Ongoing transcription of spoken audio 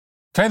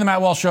Today, the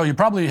Matt Walsh Show, you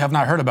probably have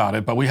not heard about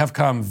it, but we have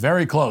come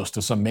very close to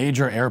some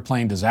major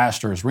airplane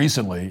disasters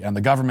recently, and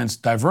the government's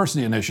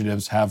diversity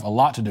initiatives have a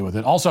lot to do with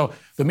it. Also,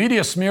 the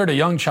media smeared a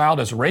young child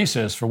as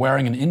racist for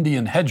wearing an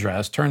Indian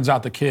headdress. Turns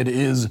out the kid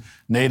is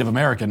Native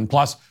American.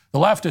 Plus, the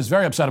left is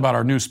very upset about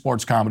our new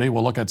sports comedy.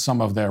 We'll look at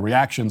some of their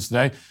reactions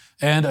today.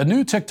 And a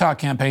new TikTok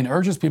campaign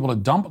urges people to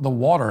dump the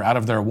water out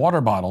of their water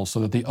bottles so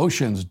that the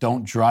oceans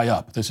don't dry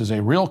up. This is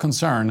a real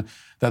concern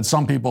that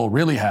some people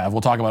really have.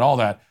 We'll talk about all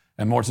that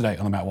and more today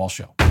on The Matt Walsh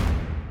Show.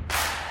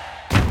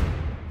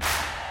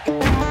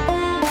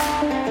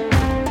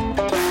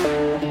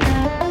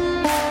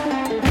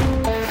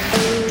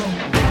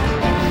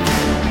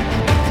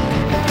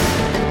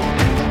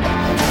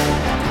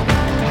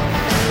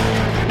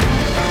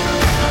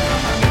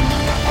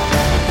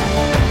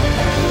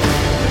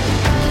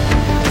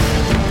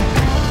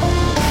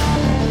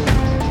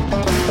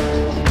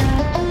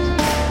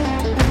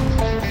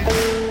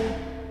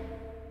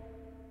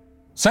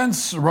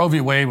 Since Roe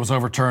v. Wade was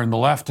overturned, the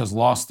left has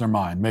lost their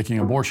mind, making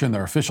abortion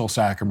their official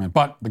sacrament.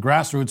 But the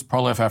grassroots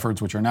pro-life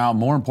efforts, which are now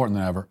more important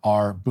than ever,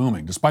 are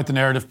booming. Despite the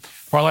narrative,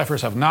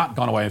 pro-lifers have not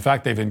gone away. In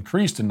fact, they've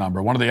increased in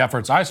number. One of the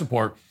efforts I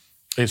support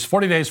is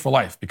 40 Days for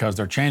Life, because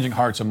they're changing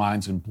hearts and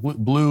minds in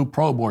blue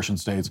pro-abortion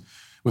states.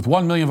 With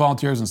 1 million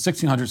volunteers in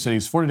 1,600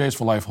 cities, 40 Days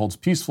for Life holds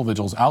peaceful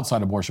vigils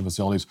outside abortion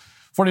facilities.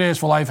 40 Days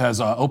for Life has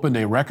opened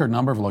a record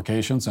number of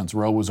locations since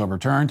Roe was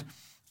overturned.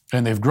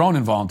 And they've grown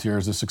in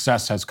volunteers. The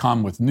success has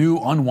come with new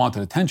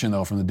unwanted attention,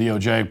 though, from the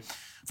DOJ.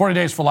 40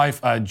 Days for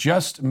Life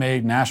just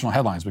made national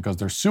headlines because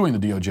they're suing the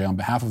DOJ on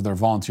behalf of their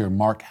volunteer,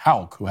 Mark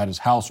Houck, who had his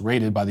house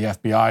raided by the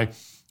FBI.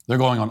 They're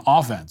going on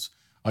offense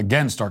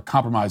against our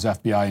compromised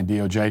FBI and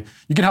DOJ.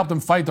 You can help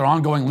them fight their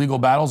ongoing legal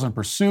battles and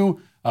pursue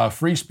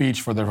free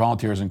speech for their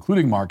volunteers,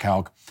 including Mark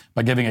Houck,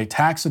 by giving a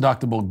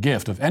tax-deductible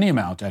gift of any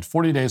amount at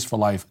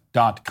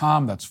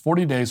 40daysforlife.com. That's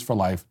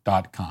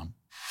 40daysforlife.com.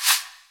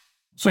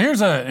 So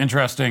here's an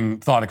interesting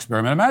thought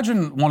experiment.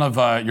 Imagine one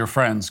of your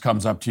friends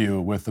comes up to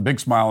you with a big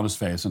smile on his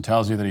face and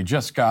tells you that he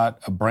just got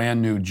a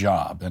brand new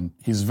job. And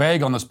he's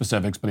vague on the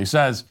specifics, but he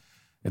says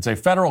it's a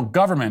federal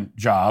government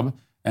job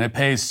and it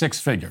pays six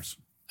figures.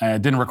 And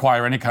it didn't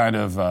require any kind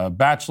of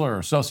bachelor or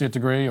associate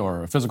degree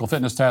or a physical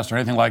fitness test or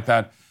anything like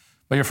that.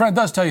 But your friend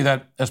does tell you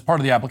that as part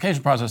of the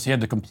application process, he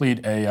had to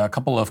complete a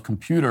couple of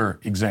computer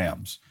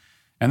exams.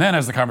 And then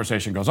as the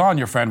conversation goes on,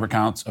 your friend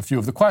recounts a few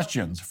of the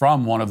questions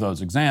from one of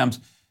those exams.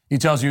 He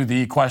tells you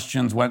the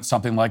questions went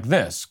something like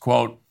this,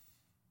 quote,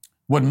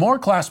 would more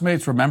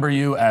classmates remember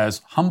you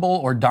as humble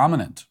or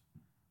dominant?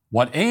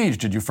 What age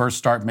did you first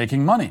start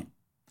making money?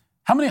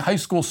 How many high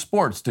school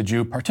sports did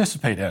you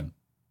participate in?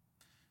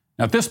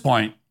 Now, at this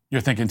point, you're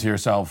thinking to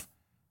yourself,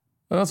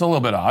 well, that's a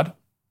little bit odd.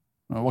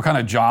 What kind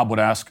of job would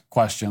ask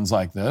questions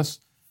like this?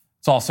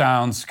 This all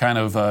sounds kind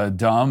of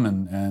dumb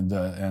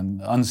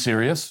and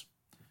unserious.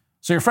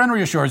 So your friend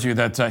reassures you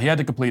that he had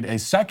to complete a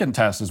second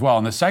test as well.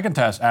 And the second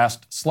test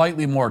asked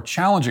slightly more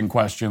challenging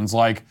questions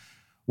like,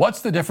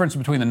 what's the difference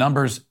between the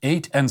numbers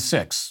 8 and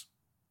 6?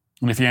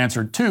 And if you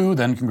answered 2,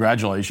 then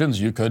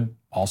congratulations, you could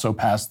also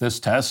pass this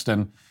test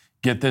and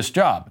get this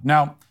job.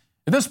 Now,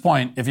 at this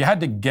point, if you had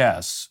to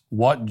guess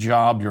what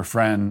job your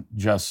friend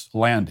just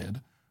landed,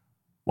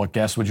 what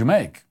guess would you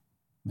make?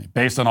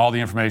 Based on all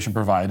the information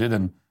provided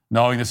and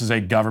knowing this is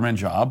a government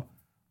job,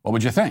 what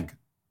would you think?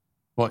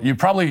 Well, you'd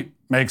probably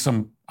make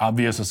some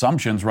obvious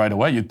assumptions right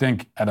away. You'd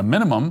think at a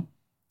minimum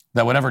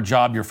that whatever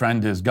job your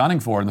friend is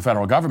gunning for in the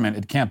federal government,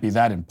 it can't be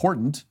that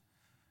important.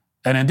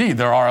 And indeed,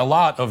 there are a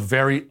lot of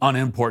very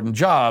unimportant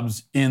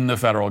jobs in the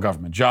federal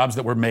government, jobs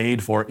that were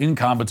made for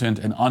incompetent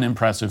and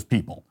unimpressive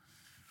people.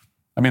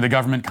 I mean, the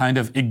government kind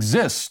of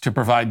exists to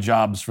provide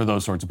jobs for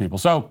those sorts of people.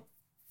 So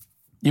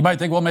you might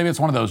think, well, maybe it's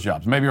one of those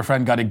jobs. Maybe your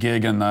friend got a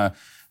gig in the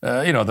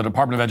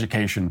Department of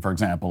Education, for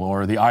example,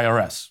 or the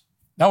IRS.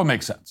 That would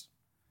make sense.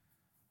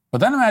 But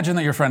then imagine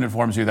that your friend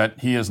informs you that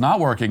he is not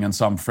working in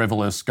some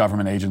frivolous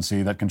government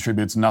agency that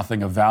contributes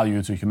nothing of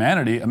value to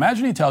humanity.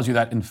 Imagine he tells you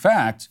that, in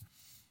fact,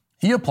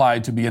 he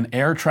applied to be an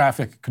air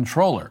traffic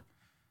controller.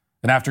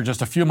 And after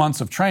just a few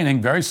months of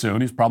training, very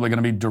soon, he's probably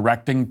going to be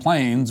directing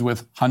planes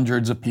with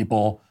hundreds of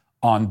people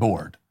on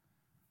board.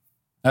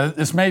 Now,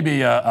 this may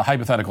be a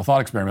hypothetical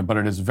thought experiment, but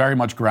it is very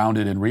much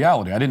grounded in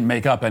reality. I didn't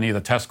make up any of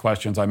the test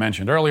questions I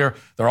mentioned earlier.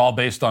 They're all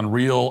based on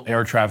real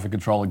air traffic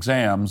control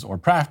exams or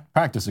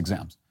practice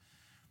exams.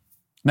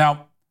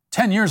 Now,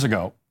 10 years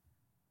ago,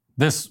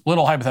 this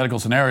little hypothetical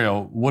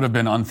scenario would have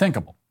been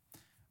unthinkable.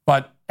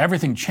 But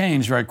everything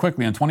changed very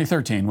quickly in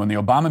 2013 when the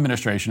Obama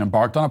administration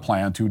embarked on a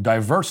plan to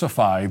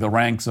diversify the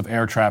ranks of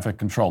air traffic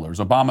controllers.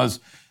 Obama's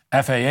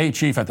FAA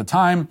chief at the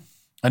time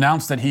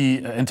announced that he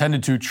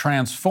intended to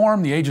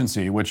transform the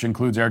agency, which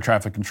includes air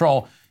traffic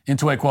control,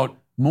 into a, quote,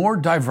 more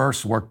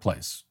diverse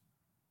workplace.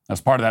 As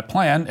part of that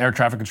plan, air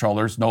traffic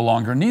controllers no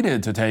longer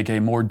needed to take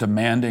a more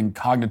demanding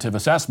cognitive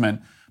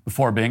assessment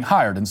before being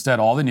hired. Instead,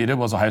 all they needed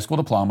was a high school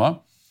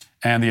diploma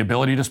and the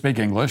ability to speak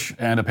English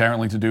and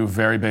apparently to do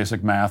very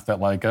basic math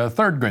that like a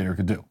third grader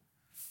could do.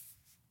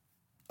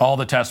 All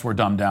the tests were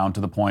dumbed down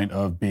to the point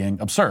of being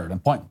absurd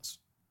and pointless.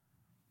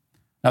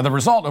 Now, the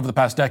result over the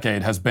past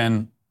decade has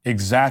been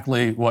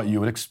exactly what you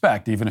would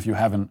expect, even if you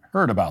haven't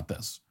heard about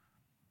this.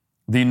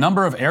 The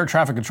number of air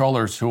traffic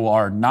controllers who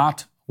are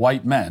not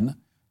white men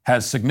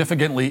has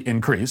significantly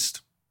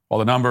increased, while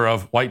the number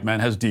of white men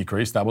has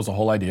decreased. That was the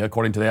whole idea,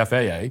 according to the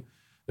FAA.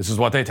 This is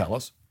what they tell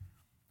us.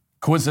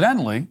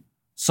 Coincidentally,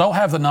 so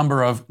have the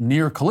number of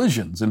near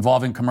collisions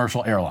involving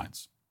commercial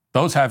airlines.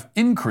 Those have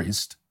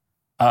increased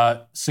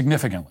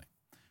significantly.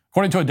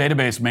 According to a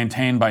database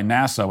maintained by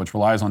NASA, which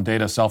relies on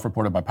data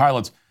self-reported by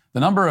pilots, the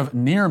number of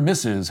near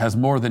misses has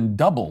more than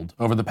doubled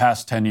over the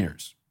past 10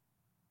 years.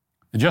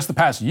 In just the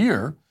past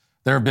year,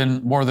 there have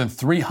been more than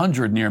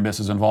 300 near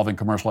misses involving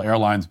commercial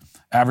airlines,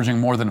 averaging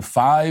more than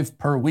 5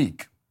 per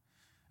week.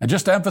 And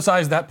just to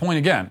emphasize that point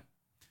again,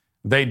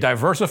 they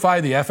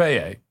diversify the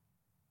FAA,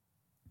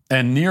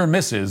 and near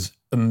misses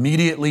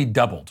immediately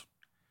doubled.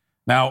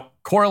 Now,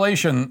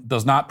 correlation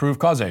does not prove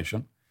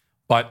causation,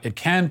 but it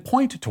can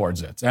point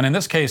towards it. And in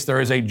this case,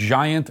 there is a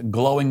giant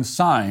glowing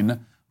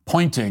sign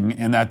pointing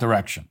in that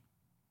direction.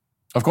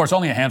 Of course,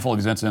 only a handful of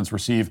these incidents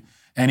receive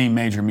any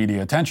major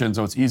media attention,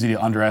 so it's easy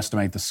to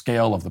underestimate the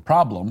scale of the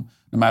problem.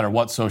 No matter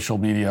what social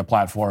media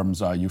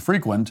platforms you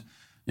frequent,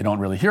 you don't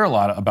really hear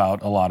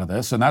about a lot of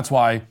this. And that's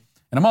why,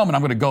 in a moment,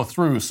 I'm going to go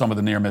through some of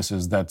the near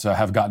misses that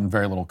have gotten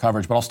very little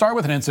coverage. But I'll start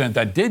with an incident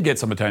that did get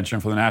some attention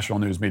from the national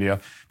news media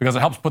because it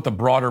helps put the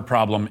broader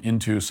problem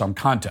into some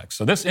context.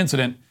 So this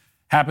incident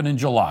happened in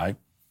July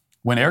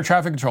when air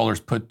traffic controllers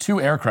put 2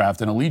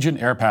 aircraft, an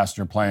Allegiant air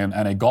passenger plane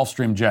and a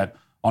Gulfstream jet,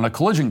 on a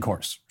collision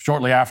course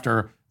shortly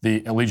after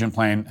the Allegiant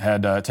plane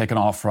had taken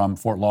off from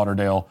Fort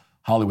Lauderdale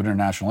Hollywood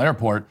International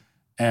Airport.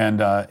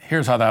 And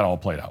here's how that all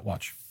played out.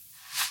 Watch.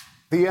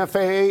 The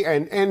FAA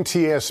and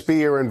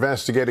NTSB are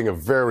investigating a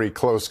very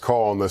close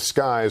call in the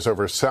skies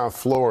over South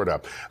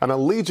Florida. An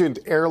Allegiant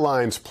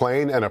Airlines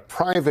plane and a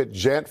private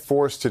jet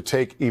forced to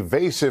take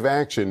evasive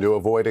action to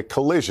avoid a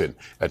collision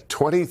at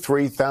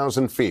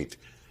 23,000 feet.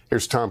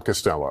 Here's Tom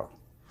Costello.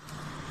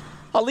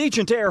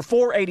 Allegiant Air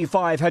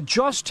 485 had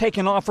just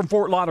taken off from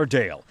Fort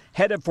Lauderdale,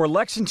 headed for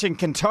Lexington,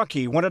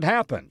 Kentucky when it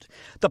happened.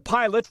 The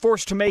pilot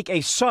forced to make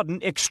a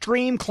sudden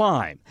extreme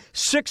climb,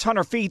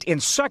 600 feet in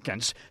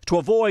seconds, to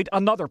avoid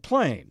another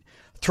plane,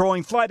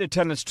 throwing flight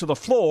attendants to the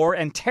floor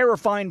and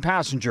terrifying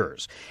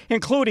passengers,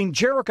 including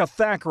Jerica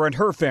Thacker and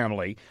her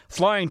family,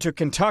 flying to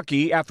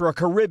Kentucky after a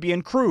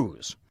Caribbean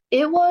cruise.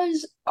 It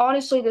was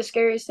honestly the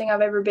scariest thing I've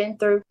ever been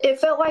through.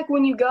 It felt like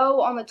when you go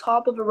on the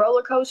top of a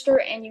roller coaster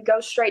and you go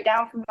straight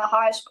down from the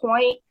highest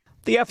point.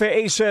 The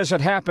FAA says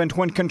it happened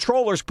when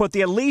controllers put the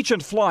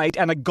Allegiant flight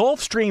and a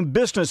Gulfstream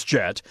business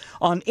jet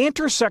on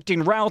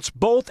intersecting routes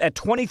both at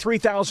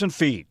 23,000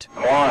 feet.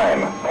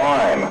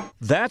 Climb.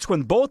 That's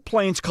when both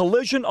planes'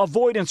 collision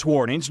avoidance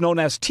warnings, known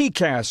as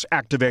TCAS,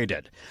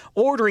 activated,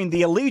 ordering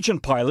the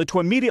Allegiant pilot to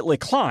immediately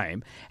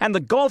climb and the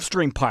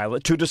Gulfstream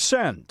pilot to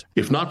descend.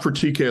 If not for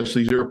TCAS,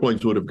 these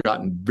airplanes would have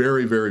gotten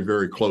very, very,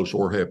 very close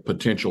or have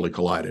potentially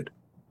collided.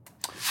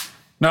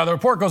 Now, the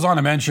report goes on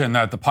to mention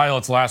that the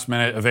pilot's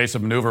last-minute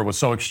evasive maneuver was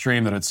so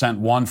extreme that it sent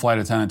one flight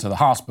attendant to the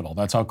hospital.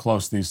 That's how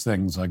close these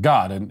things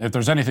got. And if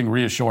there's anything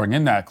reassuring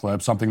in that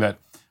clip, something that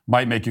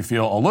might make you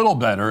feel a little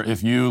better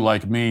if you,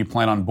 like me,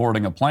 plan on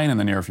boarding a plane in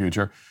the near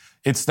future,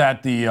 it's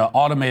that the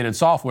automated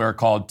software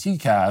called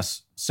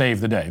TCAS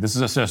saved the day. This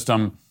is a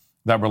system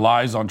that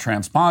relies on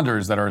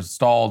transponders that are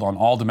installed on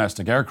all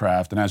domestic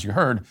aircraft. And as you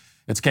heard,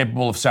 it's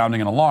capable of sounding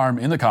an alarm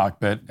in the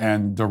cockpit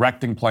and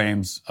directing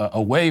planes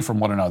away from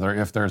one another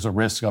if there's a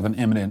risk of an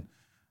imminent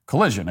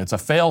collision. It's a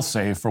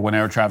fail-safe for when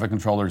air traffic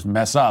controllers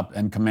mess up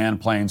and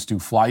command planes to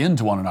fly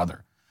into one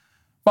another.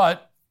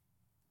 But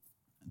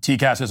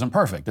TCAS isn't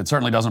perfect. It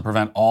certainly doesn't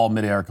prevent all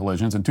mid-air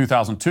collisions. In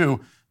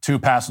 2002, 2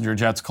 passenger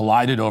jets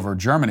collided over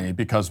Germany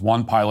because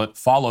one pilot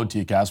followed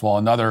TCAS while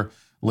another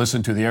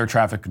listened to the air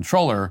traffic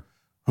controller,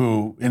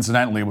 who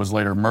incidentally was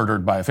later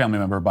murdered by a family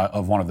member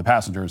of one of the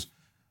passengers.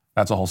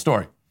 That's a whole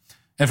story.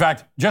 In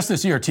fact, just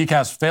this year,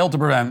 TCAS failed to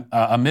prevent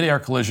a mid-air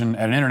collision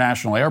at an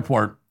international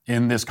airport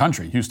in this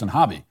country, Houston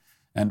Hobby.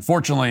 And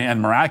fortunately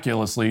and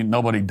miraculously,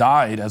 nobody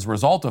died as a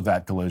result of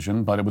that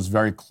collision, but it was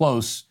very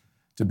close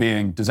to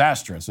being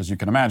disastrous, as you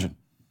can imagine.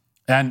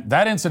 And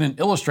that incident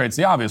illustrates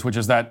the obvious, which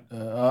is that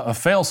a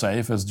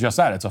fail-safe is just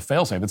that. It's a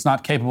fail-safe. It's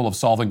not capable of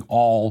solving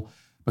all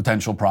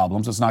potential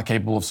problems. It's not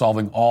capable of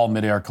solving all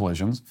mid-air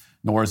collisions,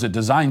 nor is it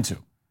designed to.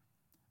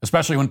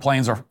 Especially when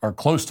planes are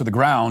close to the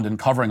ground and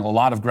covering a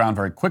lot of ground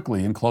very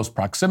quickly in close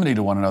proximity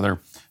to one another,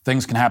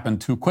 things can happen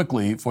too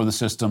quickly for the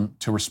system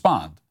to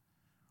respond.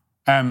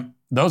 And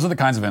those are the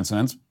kinds of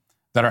incidents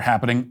that are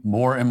happening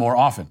more and more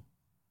often,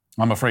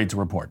 I'm afraid to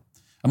report.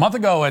 A month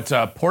ago at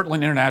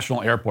Portland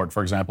International Airport,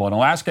 for example, an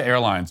Alaska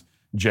Airlines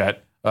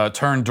jet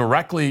turned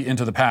directly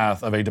into the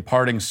path of a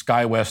departing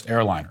SkyWest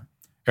airliner.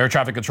 Air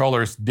traffic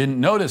controllers didn't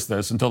notice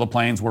this until the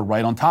planes were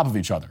right on top of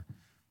each other.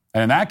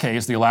 And in that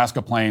case, the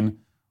Alaska plane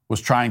was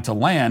trying to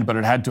land, but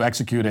it had to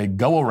execute a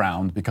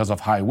go-around because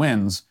of high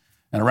winds.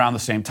 And around the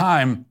same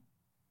time,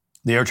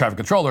 the air traffic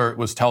controller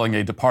was telling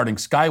a departing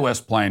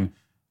SkyWest plane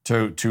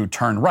to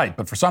turn right.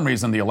 But for some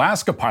reason, the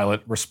Alaska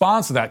pilot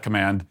responds to that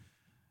command,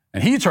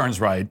 and he turns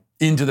right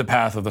into the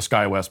path of the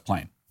SkyWest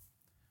plane.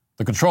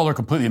 The controller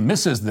completely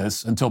misses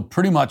this until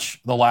pretty much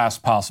the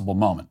last possible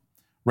moment.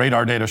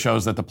 Radar data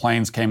shows that the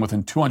planes came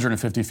within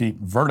 250 feet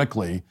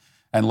vertically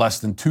and less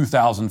than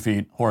 2,000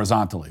 feet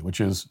horizontally, which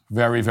is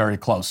very, very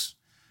close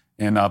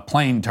in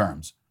plane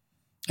terms.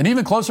 An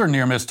even closer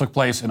near miss took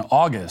place in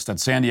August at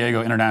San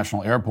Diego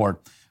International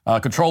Airport.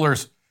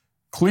 Controllers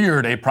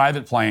cleared a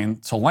private plane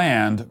to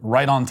land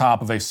right on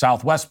top of a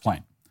Southwest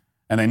plane.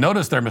 And they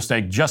noticed their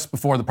mistake just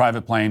before the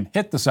private plane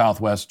hit the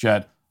Southwest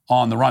jet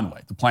on the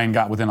runway. The plane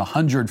got within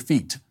 100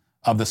 feet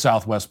of the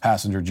Southwest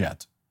passenger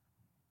jet.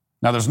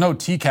 Now, there's no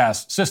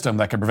TCAS system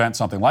that could prevent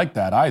something like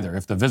that either.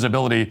 If the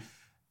visibility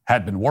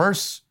had been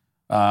worse,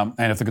 and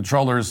if the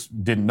controllers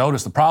didn't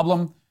notice the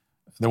problem,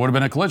 there would have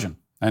been a collision,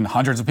 and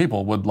hundreds of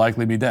people would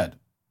likely be dead.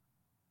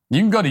 You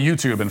can go to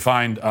YouTube and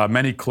find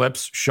many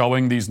clips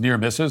showing these near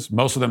misses.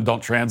 Most of them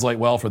don't translate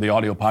well for the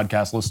audio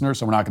podcast listeners,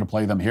 so we're not going to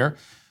play them here.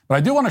 But I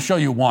do want to show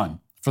you one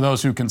for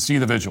those who can see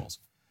the visuals.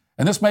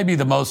 And this may be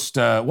the most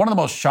one of the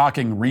most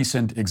shocking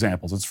recent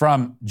examples. It's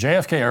from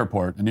JFK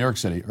Airport in New York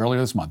City earlier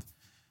this month,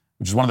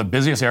 which is one of the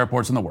busiest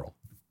airports in the world.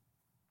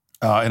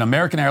 An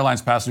American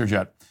Airlines passenger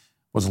jet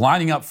was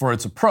lining up for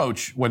its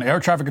approach when air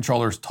traffic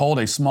controllers told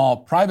a small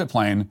private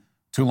plane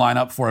to line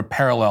up for a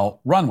parallel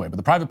runway. But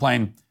the private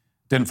plane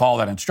didn't follow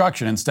that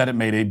instruction. Instead, it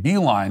made a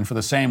beeline for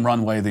the same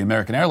runway the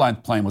American Airlines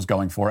plane was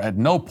going for. At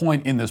no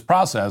point in this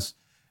process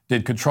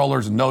did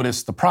controllers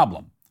notice the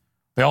problem.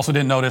 They also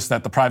didn't notice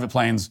that the private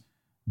planes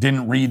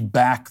didn't read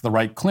back the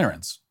right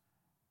clearance.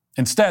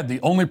 Instead, the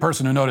only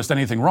person who noticed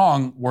anything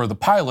wrong were the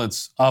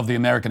pilots of the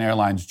American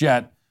Airlines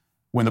jet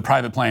when the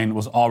private plane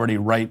was already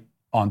right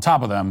on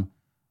top of them.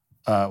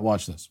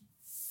 Watch this.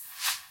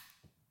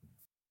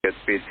 Good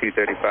speed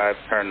 235,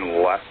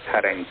 turn left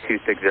heading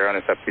 260,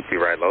 intercept 22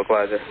 right,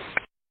 localizer.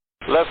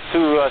 Left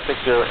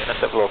 260,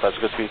 intercept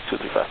localizer, good speed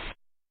 235.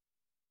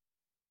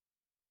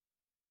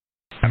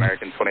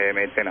 American 28,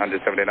 maintain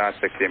 179,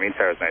 60 mean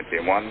towers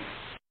 19-1.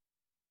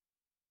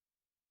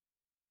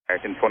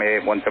 American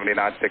 28,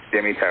 179,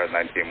 60 mean towers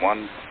 19-1.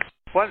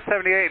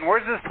 178, and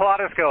where's this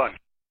Pilatus going?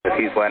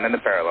 He's landing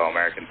the parallel,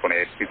 American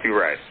 28, 22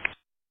 right.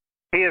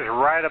 He is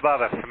right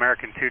above us,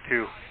 American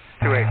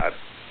 2228.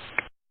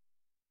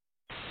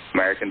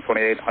 American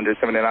 28,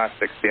 179,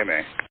 60 MA.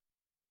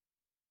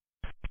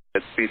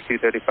 Good speed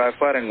 235,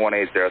 flatting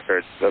 180, sir.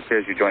 It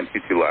appears you joined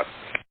 22 left.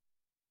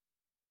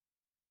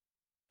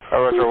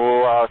 Roger,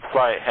 we'll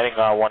fly heading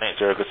 180,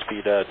 good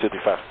speed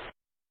 235.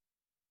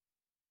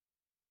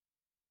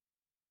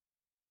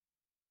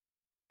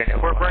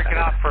 We're breaking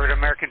off for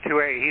American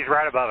 28. He's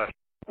right above us.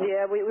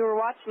 Yeah, we were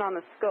watching on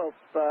the scope.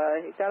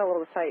 It got a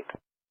little tight.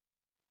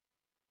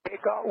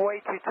 It got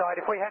way too tight.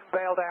 If we hadn't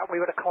bailed out, we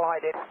would have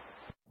collided.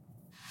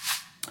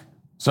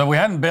 So if we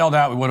hadn't bailed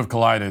out, we would have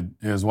collided,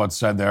 is what's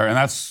said there. And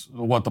that's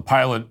what the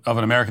pilot of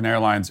an American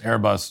Airlines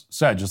Airbus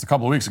said just a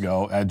couple of weeks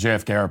ago at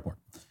JFK Airport.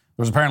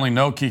 There was apparently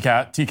no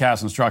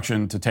TCAS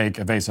instruction to take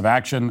evasive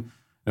action.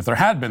 If there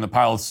had been, the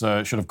pilots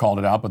should have called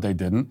it out, but they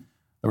didn't.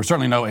 There was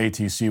certainly no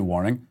ATC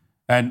warning.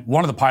 And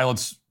one of the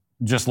pilots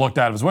just looked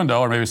out of his window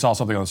or maybe saw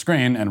something on the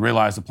screen and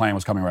realized the plane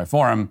was coming right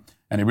for him.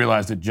 And he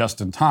realized it just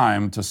in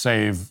time to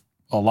save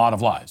a lot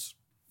of lives.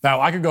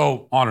 Now, I could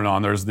go on and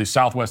on. There's the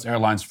Southwest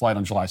Airlines flight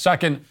on July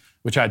 2nd,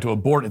 which had to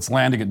abort its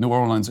landing at New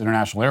Orleans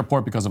International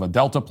Airport because of a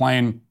Delta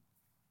plane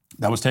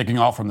that was taking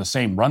off from the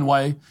same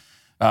runway.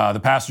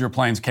 The passenger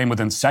planes came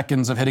within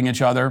seconds of hitting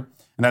each other.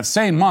 And that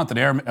same month,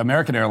 an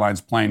American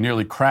Airlines plane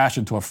nearly crashed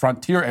into a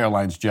Frontier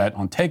Airlines jet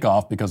on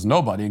takeoff because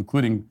nobody,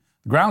 including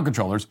the ground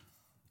controllers,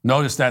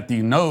 noticed that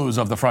the nose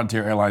of the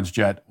Frontier Airlines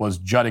jet was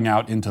jutting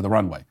out into the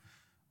runway.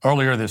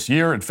 Earlier this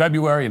year, in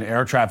February, an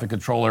air traffic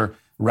controller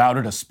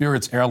routed a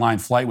Spirit's airline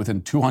flight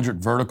within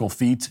 200 vertical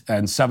feet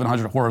and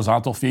 700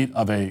 horizontal feet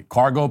of a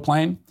cargo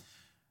plane.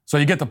 So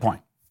you get the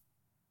point.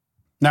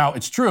 Now,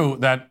 it's true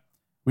that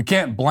we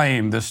can't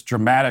blame this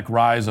dramatic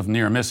rise of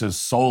near misses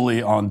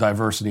solely on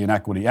diversity and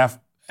equity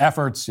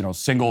efforts.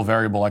 Single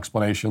variable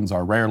explanations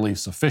are rarely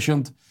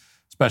sufficient,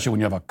 especially when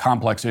you have a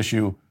complex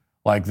issue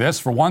like this.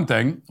 For one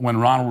thing, when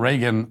Ronald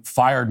Reagan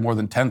fired more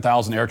than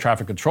 10,000 air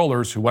traffic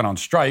controllers who went on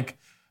strike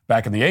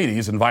back in the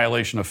 80s in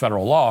violation of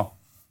federal law,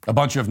 a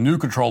bunch of new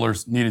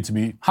controllers needed to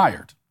be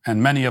hired.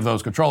 And many of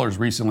those controllers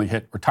recently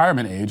hit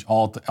retirement age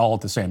all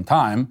at the same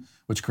time,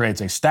 which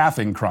creates a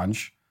staffing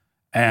crunch.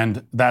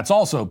 And that's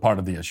also part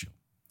of the issue.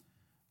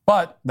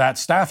 But that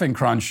staffing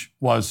crunch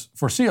was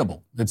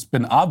foreseeable. It's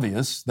been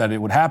obvious that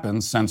it would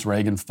happen since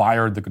Reagan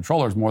fired the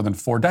controllers more than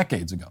 4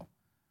 decades ago.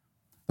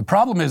 The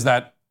problem is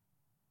that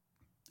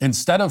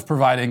instead of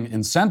providing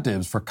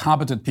incentives for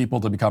competent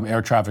people to become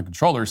air traffic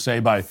controllers, say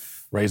by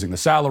raising the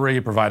salary,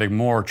 providing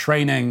more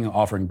training,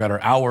 offering better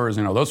hours,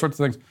 those sorts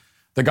of things,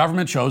 the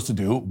government chose to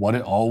do what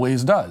it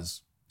always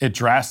does. It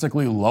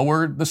drastically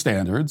lowered the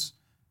standards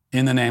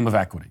in the name of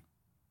equity.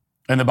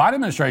 And the Biden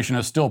administration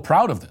is still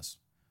proud of this.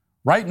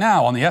 Right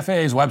now, on the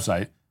FAA's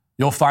website,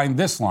 you'll find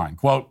this line,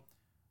 quote,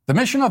 "The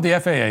mission of the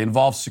FAA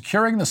involves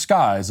securing the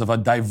skies of a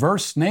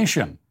diverse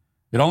nation.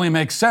 It only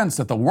makes sense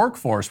that the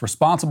workforce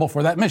responsible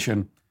for that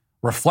mission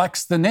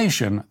reflects the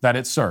nation that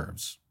it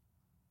serves.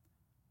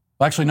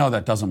 Well, actually, no,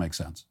 that doesn't make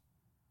sense.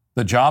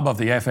 The job of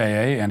the FAA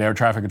and air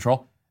traffic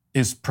control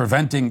is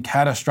preventing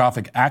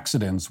catastrophic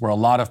accidents where a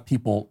lot of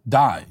people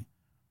die.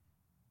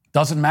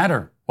 Doesn't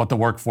matter what the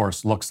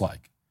workforce looks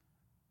like.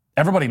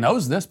 Everybody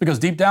knows this because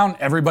deep down,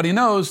 everybody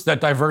knows that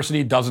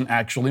diversity doesn't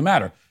actually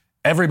matter.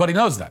 Everybody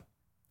knows that.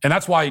 And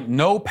that's why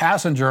no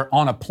passenger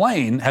on a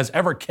plane has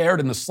ever cared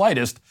in the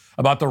slightest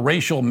about the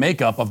racial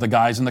makeup of the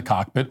guys in the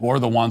cockpit or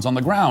the ones on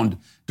the ground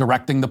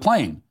directing the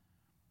plane.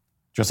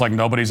 Just like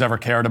nobody's ever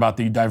cared about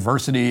the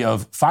diversity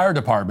of fire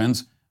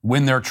departments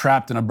when they're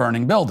trapped in a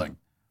burning building.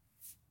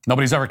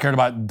 Nobody's ever cared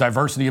about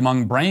diversity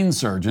among brain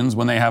surgeons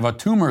when they have a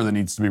tumor that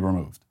needs to be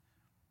removed.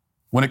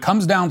 When it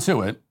comes down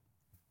to it,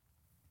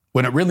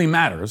 when it really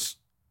matters,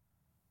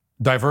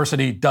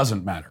 diversity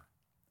doesn't matter.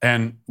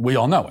 And we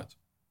all know it.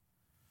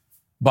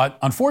 But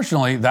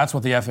unfortunately, that's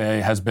what the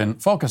FAA has been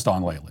focused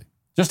on lately.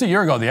 Just a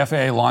year ago, the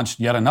FAA launched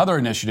yet another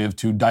initiative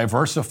to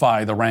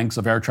diversify the ranks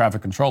of air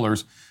traffic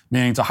controllers,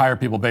 meaning to hire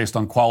people based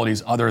on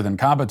qualities other than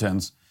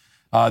competence.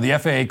 The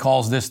FAA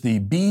calls this the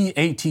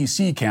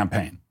BATC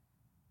campaign.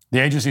 The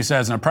agency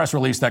says in a press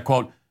release that,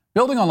 quote,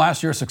 building on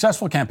last year's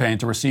successful campaign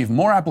to receive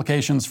more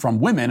applications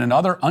from women and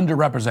other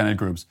underrepresented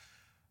groups,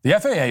 the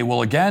FAA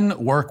will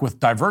again work with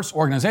diverse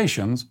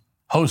organizations,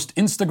 host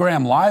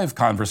Instagram live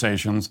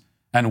conversations,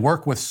 and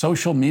work with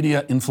social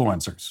media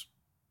influencers.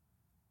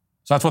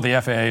 So that's what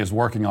the FAA is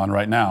working on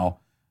right now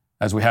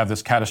as we have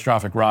this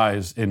catastrophic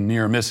rise in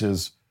near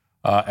misses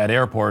at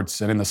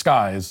airports and in the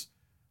skies.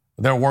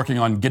 They're working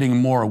on getting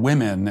more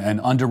women and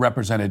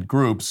underrepresented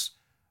groups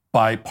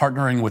by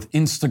partnering with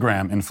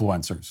Instagram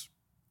influencers.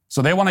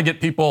 So they want to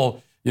get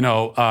people,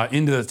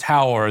 into the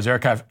tower as air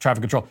traffic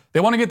control. They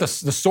want to get the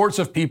sorts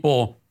of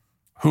people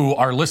who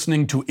are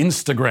listening to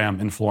Instagram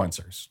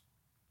influencers.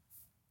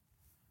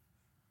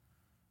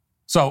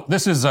 So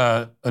this is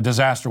a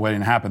disaster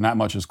waiting to happen. That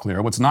much is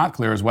clear. What's not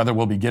clear is whether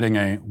we'll be getting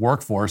a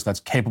workforce that's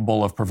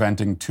capable of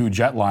preventing two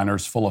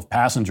jetliners full of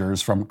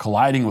passengers from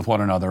colliding with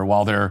one another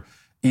while they're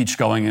each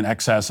going in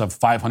excess of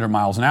 500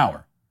 miles an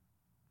hour.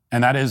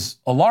 And that is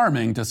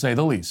alarming, to say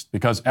the least,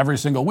 because every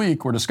single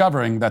week we're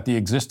discovering that the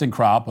existing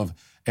crop of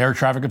air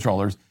traffic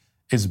controllers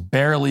is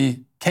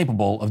barely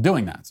capable of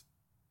doing that.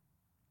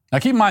 Now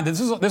keep in mind, this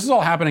is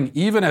all happening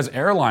even as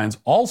airlines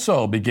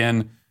also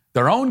begin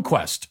their own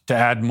quest to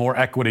add more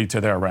equity to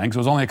their ranks. It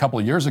was only a couple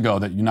of years ago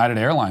that United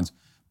Airlines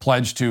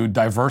pledged to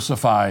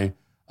diversify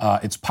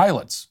its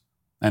pilots,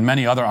 and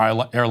many other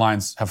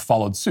airlines have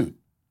followed suit.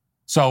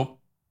 So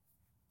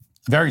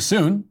very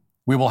soon,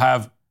 we will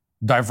have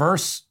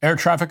diverse air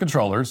traffic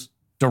controllers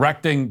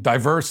directing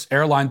diverse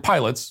airline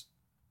pilots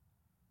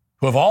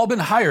who have all been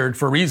hired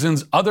for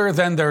reasons other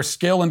than their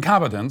skill and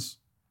competence,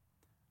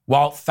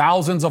 while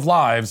thousands of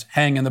lives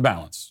hang in the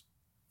balance.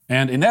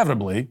 And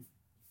inevitably,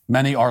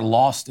 many are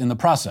lost in the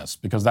process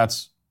because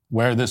that's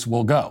where this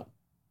will go.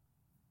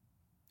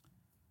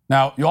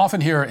 Now, you often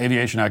hear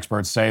aviation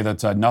experts say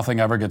that nothing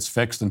ever gets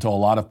fixed until a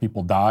lot of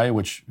people die,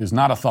 which is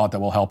not a thought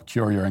that will help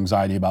cure your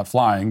anxiety about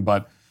flying,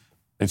 but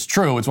it's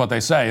true, it's what they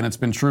say, and it's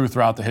been true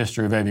throughout the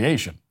history of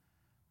aviation.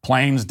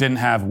 Planes didn't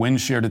have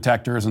wind shear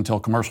detectors until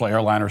commercial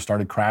airliners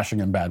started crashing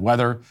in bad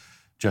weather,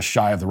 just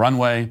shy of the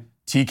runway.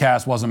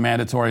 TCAS wasn't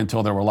mandatory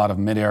until there were a lot of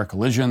mid-air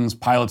collisions.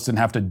 Pilots didn't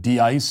have to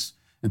de-ice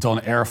until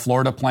an Air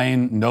Florida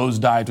plane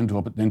nosedived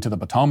into the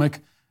Potomac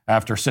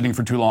after sitting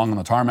for too long on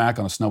the tarmac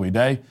on a snowy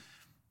day.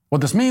 What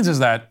this means is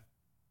that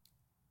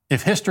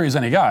if history is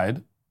any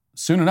guide,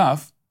 soon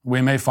enough, we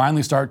may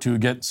finally start to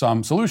get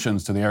some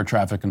solutions to the air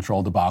traffic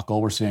control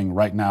debacle we're seeing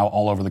right now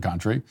all over the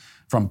country,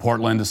 from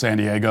Portland to San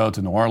Diego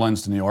to New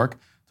Orleans to New York,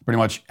 to pretty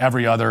much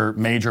every other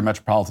major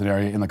metropolitan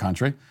area in the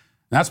country. And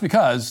that's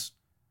because,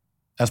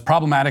 as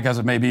problematic as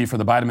it may be for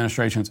the Biden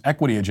administration's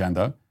equity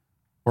agenda,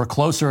 we're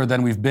closer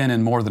than we've been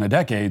in more than a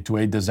decade to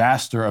a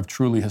disaster of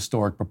truly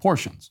historic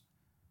proportions.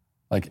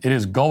 Like, it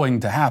is going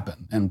to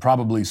happen, and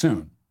probably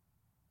soon.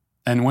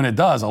 And when it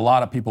does, a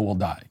lot of people will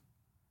die.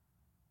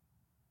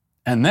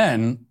 And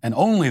then, and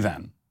only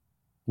then,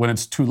 when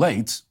it's too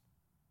late,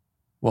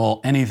 will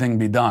anything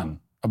be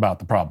done about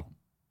the problem.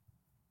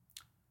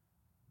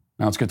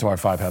 Now let's get to our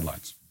 5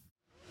 headlines.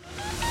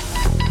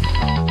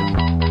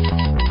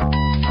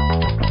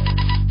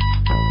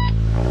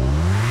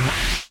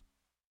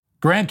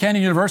 Grand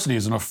Canyon University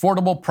is an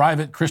affordable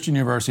private Christian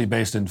university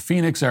based in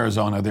Phoenix,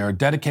 Arizona. They are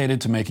dedicated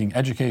to making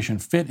education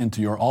fit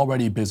into your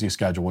already busy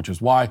schedule, which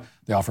is why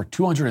they offer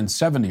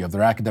 270 of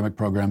their academic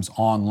programs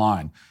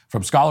online.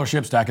 From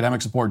scholarships to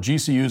academic support,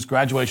 GCU's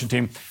graduation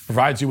team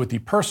provides you with the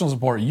personal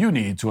support you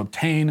need to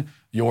obtain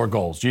your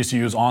goals.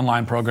 GCU's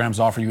online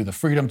programs offer you the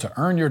freedom to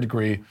earn your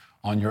degree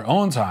on your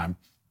own time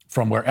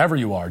from wherever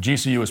you are.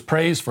 GCU is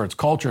praised for its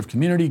culture of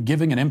community,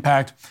 giving, and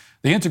impact.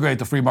 They integrate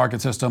the free market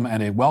system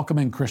and a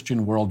welcoming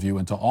Christian worldview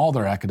into all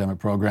their academic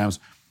programs.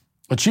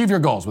 Achieve your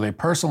goals with a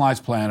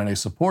personalized plan and a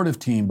supportive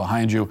team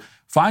behind you.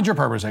 Find your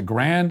purpose at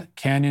Grand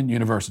Canyon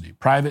University.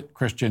 Private,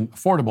 Christian,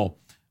 affordable.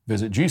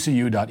 Visit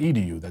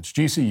gcu.edu. That's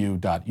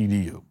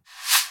gcu.edu.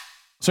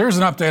 So here's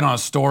an update on a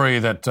story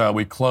that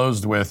we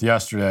closed with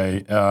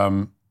yesterday,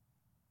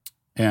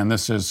 and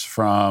this is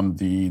from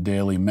the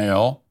Daily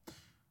Mail. It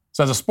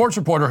says a sports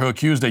reporter who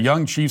accused a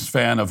young Chiefs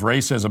fan of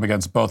racism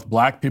against both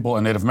black people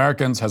and Native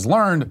Americans has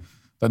learned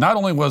that not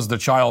only was the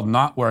child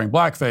not wearing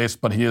blackface,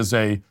 but he is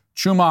a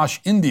Chumash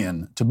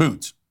Indian to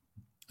boot.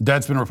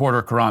 Deadspin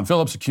reporter Karan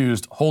Phillips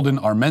accused Holden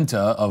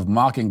Armenta of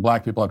mocking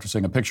black people after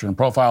seeing a picture and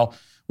profile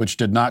which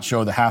did not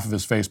show the half of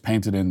his face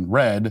painted in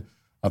red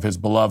of his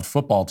beloved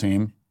football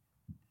team.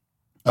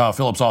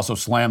 Phillips also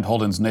slammed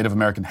Holden's Native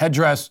American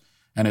headdress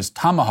and his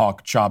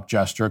tomahawk chop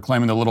gesture,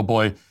 claiming the little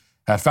boy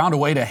had found a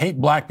way to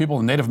hate black people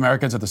and Native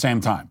Americans at the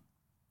same time.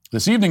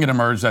 This evening it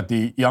emerged that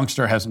the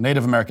youngster has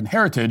Native American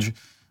heritage,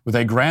 with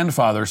a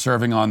grandfather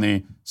serving on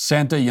the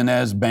Santa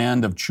Ynez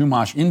Band of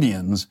Chumash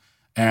Indians,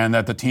 and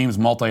that the team's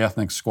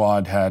multi-ethnic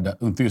squad had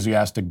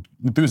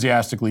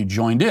enthusiastically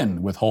joined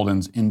in with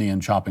Holden's Indian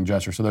chopping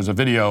gesture. So there's a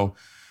video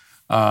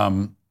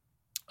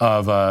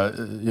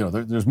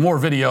there's more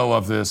video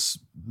of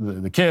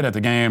the kid at the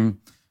game,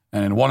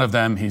 and in one of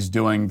them he's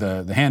doing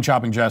the hand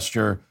chopping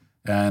gesture,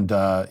 and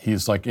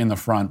he's like in the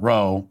front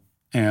row,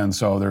 and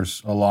so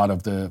there's a lot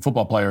of the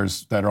football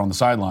players that are on the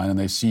sideline, and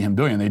they see him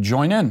doing it, and they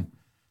join in.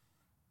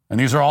 And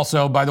these are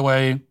also, by the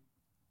way,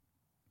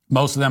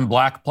 most of them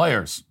black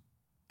players,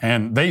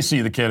 and they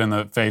see the kid in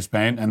the face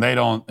paint, and they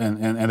don't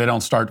and they don't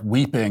start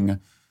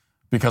weeping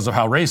because of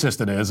how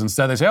racist it is.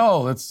 Instead, they say,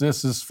 "Oh, this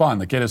is fun.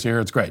 The kid is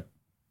here. It's great."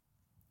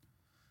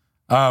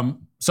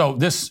 So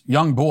this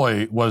young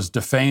boy was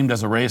defamed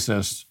as a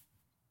racist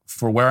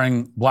for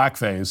wearing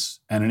blackface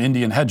and an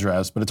Indian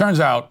headdress, but it turns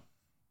out,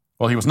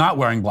 well, he was not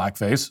wearing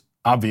blackface,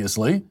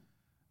 obviously,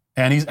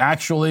 and he's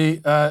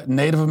actually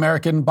Native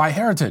American by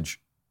heritage,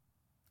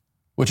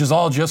 which is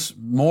all just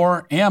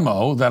more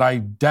ammo that I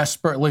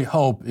desperately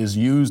hope is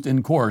used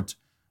in court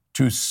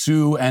to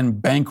sue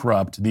and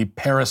bankrupt the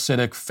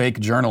parasitic fake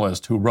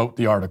journalist who wrote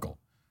the article.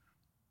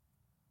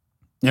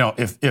 You know,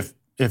 if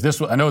this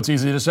was, I know it's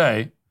easy to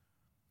say,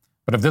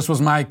 but if this was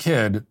my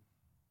kid,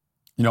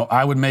 you know,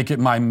 I would make it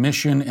my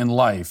mission in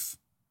life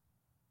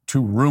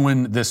to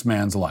ruin this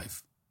man's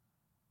life.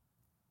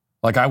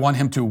 Like, I want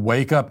him to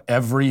wake up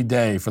every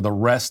day for the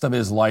rest of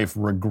his life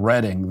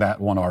regretting that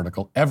one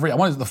article. I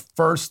want the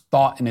first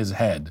thought in his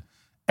head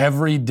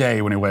every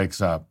day when he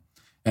wakes up,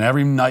 and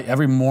every night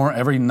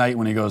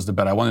when he goes to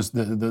bed. I want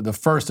the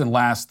first and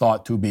last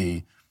thought to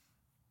be,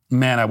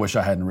 man, I wish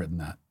I hadn't written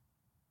that.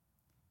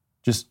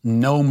 Just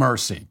no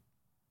mercy.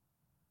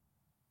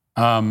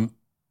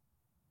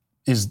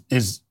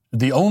 Is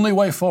the only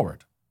way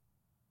forward.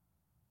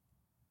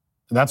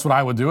 That's what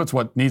I would do. It's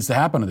what needs to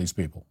happen to these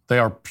people. They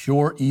are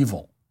pure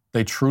evil.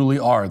 They truly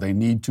are. They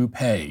need to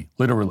pay,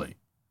 literally.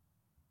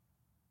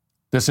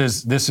 This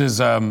is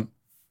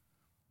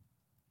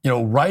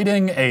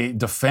writing a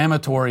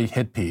defamatory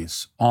hit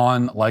piece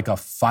on like a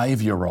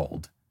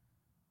 5-year-old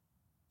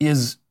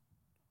is,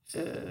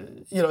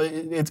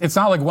 it's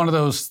not like one of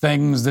those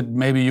things that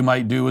maybe you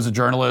might do as a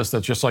journalist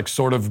that's just like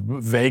sort of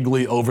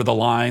vaguely over the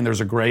line.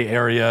 There's a gray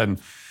area and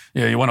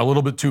you went a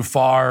little bit too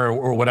far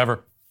or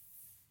whatever.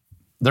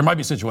 There might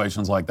be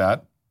situations like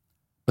that,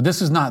 but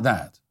this is not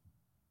that.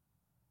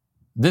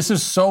 This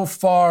is so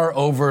far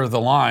over the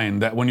line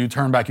that when you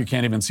turn back, you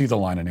can't even see the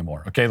line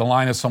anymore. Okay, the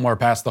line is somewhere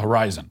past the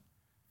horizon.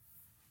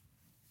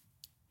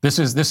 This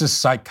is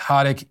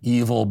psychotic,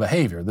 evil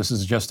behavior. This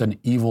is just an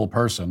evil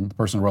person, the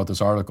person who wrote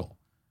this article,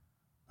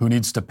 who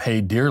needs to pay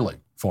dearly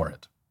for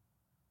it.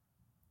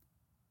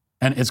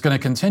 And it's going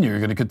to continue. You're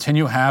going to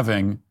continue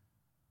having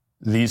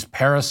these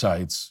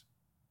parasites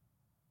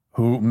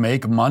who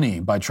make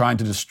money by trying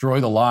to destroy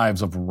the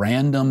lives of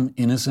random,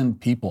 innocent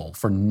people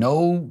for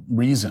no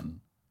reason.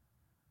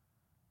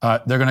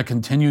 They're going to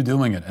continue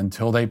doing it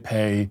until they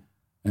pay,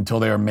 until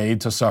they are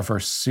made to suffer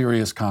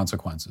serious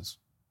consequences.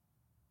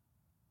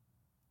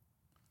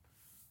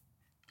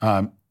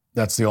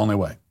 That's the only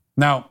way.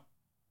 Now,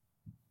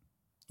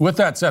 with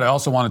that said, I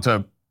also wanted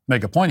to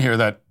make a point here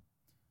that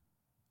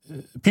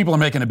people are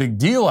making a big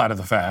deal out of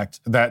the fact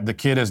that the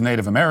kid is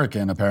Native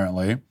American,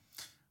 apparently.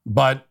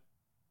 But,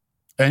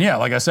 and yeah,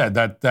 like I said,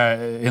 that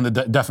in the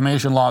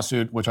defamation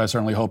lawsuit, which I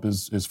certainly hope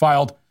is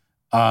filed,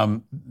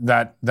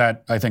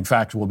 that I think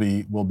fact will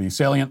be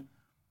salient.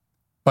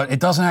 But it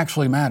doesn't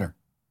actually matter.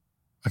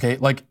 Okay,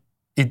 like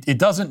it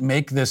doesn't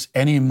make this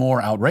any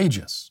more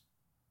outrageous.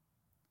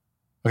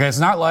 Okay, it's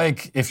not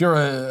like if you're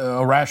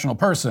a rational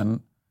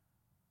person,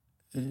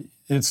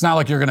 it's not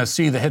like you're going to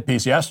see the hit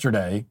piece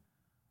yesterday,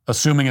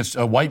 assuming it's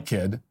a white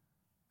kid,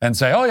 and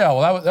say, oh yeah,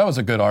 well that was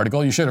a good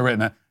article, you should have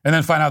written it, and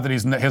then find out that he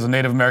has a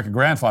Native American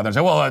grandfather and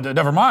say, well,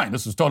 never mind,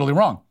 this is totally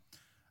wrong.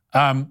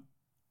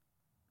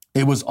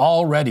 It was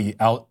already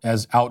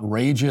as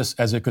outrageous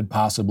as it could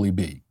possibly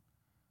be.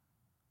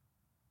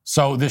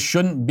 So this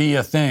shouldn't be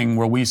a thing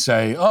where we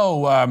say,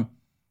 oh,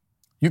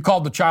 you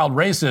called the child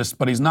racist,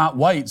 but he's not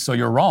white, so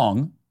you're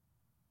wrong.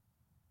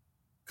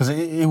 Because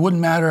it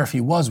wouldn't matter if he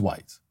was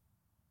white.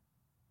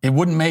 It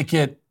wouldn't make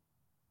it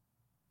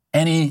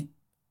any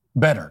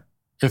better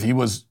if he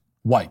was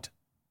white.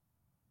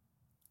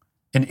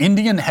 An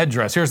Indian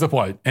headdress, here's the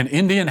point, an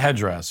Indian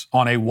headdress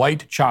on a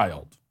white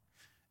child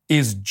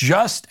is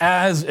just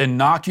as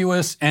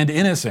innocuous and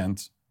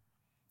innocent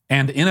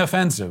and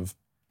inoffensive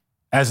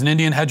as an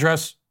Indian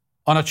headdress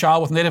on a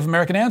child with Native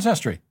American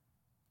ancestry.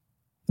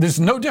 There's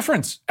no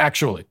difference,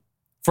 actually,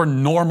 for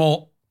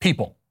normal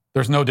people.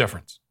 There's no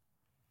difference.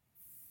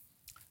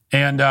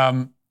 And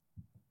I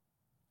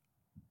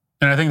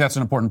think that's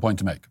an important point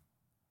to make.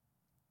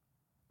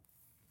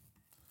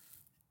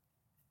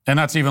 And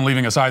that's even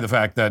leaving aside the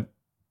fact that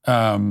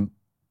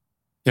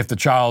if the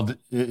child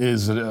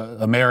is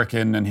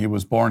American and he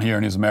was born here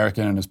and he's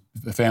American and his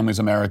family's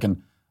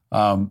American,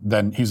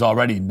 then he's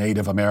already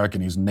Native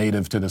American. He's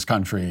native to this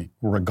country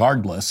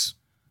regardless.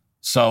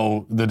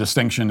 So the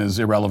distinction is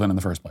irrelevant in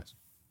the first place.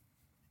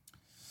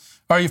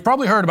 All right, you've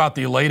probably heard about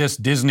the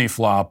latest Disney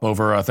flop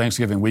over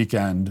Thanksgiving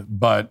weekend,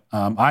 but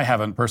I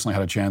haven't personally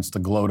had a chance to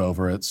gloat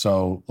over it,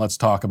 so let's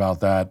talk about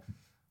that.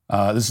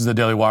 This is the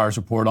Daily Wire's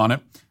report on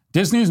it.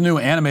 Disney's new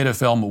animated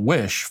film,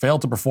 Wish,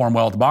 failed to perform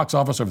well at the box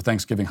office over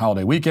Thanksgiving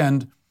holiday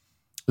weekend.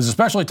 This is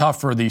especially tough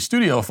for the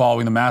studio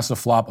following the massive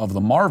flop of The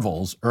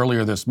Marvels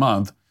earlier this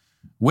month.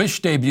 Wish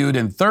debuted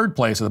in third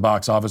place at the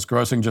box office,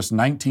 grossing just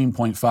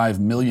 $19.5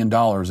 million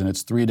in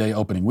its three-day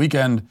opening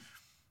weekend,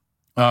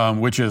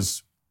 which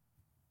is,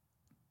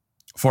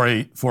 for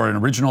an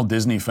original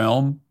Disney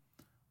film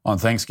on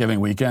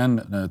Thanksgiving weekend,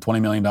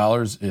 $20 million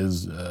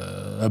is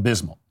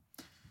abysmal.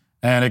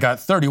 And it got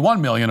 $31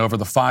 million over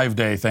the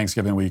 5-day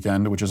Thanksgiving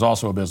weekend, which is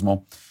also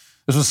abysmal.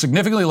 This was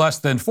significantly less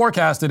than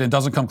forecasted and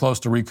doesn't come close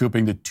to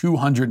recouping the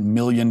 $200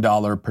 million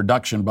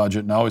production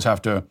budget. And I always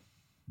have to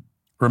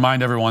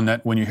remind everyone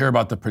that when you hear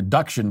about the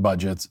production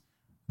budgets,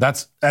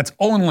 that's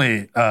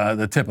only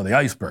the tip of the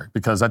iceberg,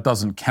 because that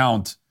doesn't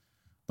count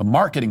the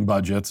marketing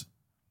budget,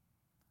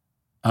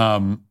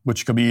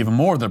 which could be even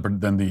more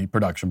than the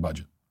production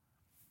budget.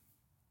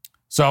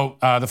 So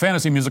the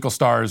fantasy musical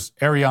stars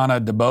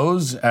Ariana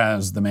DeBose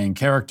as the main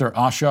character,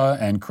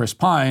 Asha, and Chris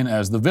Pine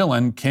as the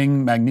villain,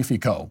 King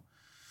Magnifico.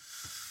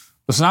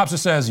 The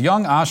synopsis says,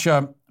 young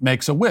Asha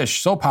makes a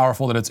wish so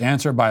powerful that it's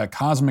answered by a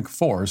cosmic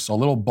force, a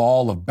little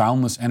ball of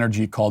boundless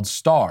energy called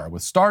Star.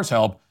 With Star's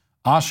help,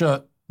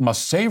 Asha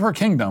must save her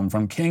kingdom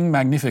from King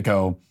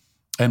Magnifico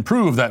and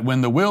prove that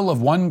when the will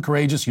of one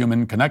courageous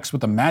human connects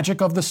with the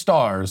magic of the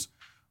stars,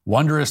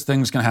 wondrous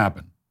things can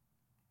happen.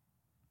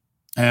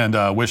 And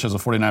Wish has a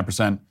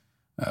 49%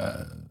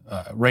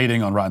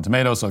 rating on Rotten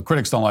Tomatoes, so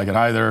critics don't like it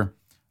either.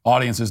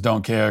 Audiences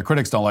don't care.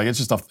 Critics don't like it.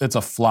 It's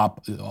a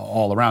flop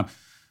all around.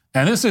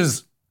 And this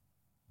is,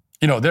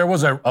 there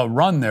was a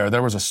run there.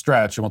 There was a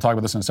stretch, and we'll talk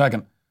about this in a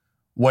second,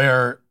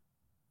 where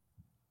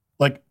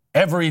like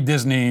every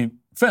Disney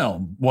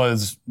film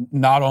was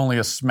not only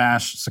a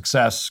smash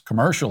success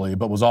commercially,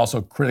 but was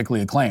also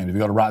critically acclaimed. If you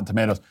go to Rotten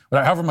Tomatoes,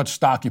 however much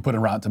stock you put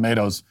in Rotten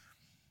Tomatoes,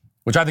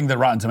 which I think that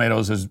Rotten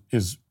Tomatoes is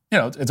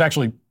it's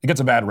actually, it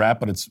gets a bad rap,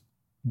 but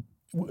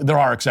there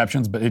are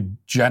exceptions, but it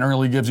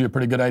generally gives you a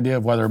pretty good idea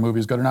of whether a movie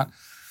is good or not.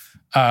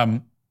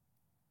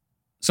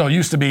 So it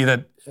used to be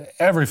that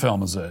every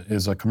film is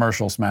a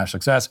commercial smash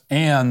success,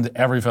 and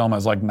every film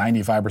has like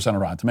 95%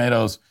 of Rotten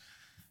Tomatoes,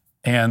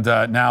 and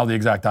now the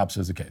exact opposite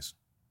is the case.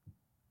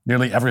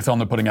 Nearly every film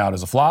they're putting out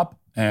is a flop,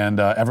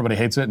 and everybody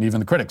hates it, and even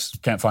the critics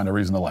can't find a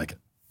reason to like it.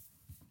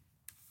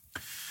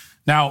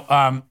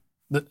 Now,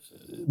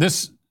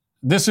 this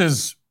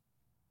is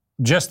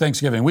just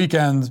Thanksgiving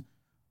weekend,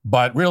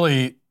 but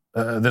really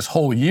this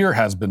whole year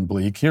has been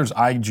bleak. Here's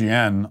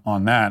IGN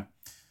on that.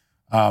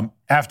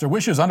 After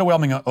Wish's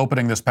underwhelming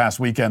opening this past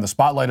weekend, the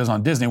spotlight is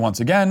on Disney once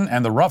again,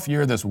 and the rough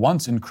year this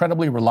once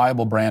incredibly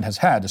reliable brand has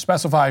had. To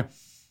specify,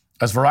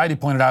 as Variety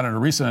pointed out in a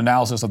recent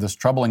analysis of this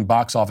troubling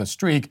box office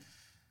streak,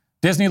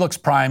 Disney looks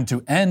primed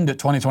to end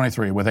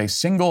 2023 without a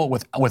single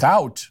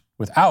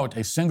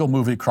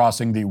movie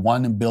crossing the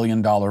 $1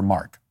 billion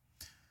mark.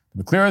 To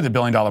be clear, the $1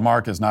 billion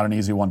mark is not an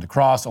easy one to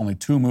cross. Only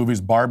 2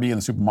 movies, Barbie and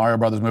the Super Mario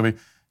Brothers movie,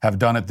 have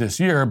done it this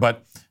year,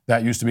 but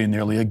that used to be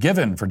nearly a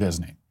given for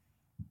Disney.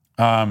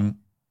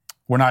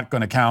 We're not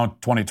going to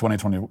count 2020,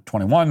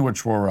 2021,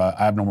 which were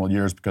abnormal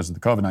years because of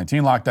the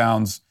COVID-19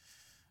 lockdowns.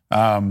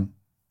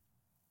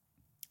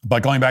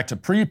 But going back to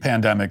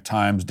pre-pandemic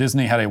times,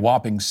 Disney had a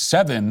whopping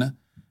 $7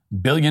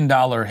 billion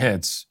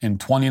hits in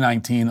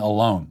 2019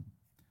 alone.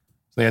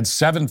 So they had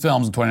 7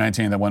 films in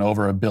 2019 that went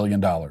over $1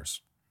 billion.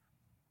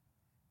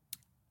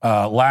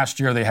 Last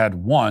year they had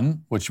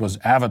 1, which was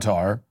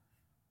Avatar,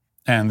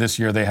 and this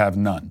year they have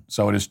none.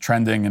 So it is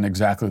trending in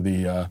exactly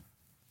the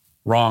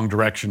wrong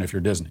direction if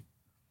you're Disney.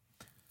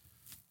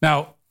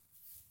 Now,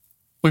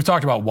 we've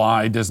talked about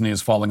why Disney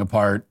is falling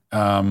apart.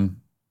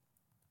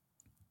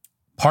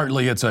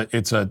 Partly it's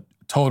a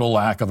total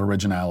lack of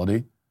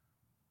originality.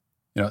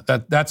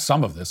 That's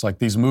some of this. Like,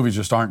 these movies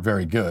just aren't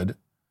very good.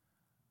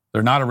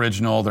 They're not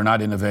original. They're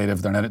not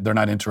innovative. They're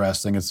not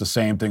interesting. It's the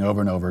same thing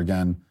over and over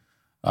again.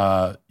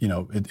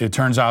 It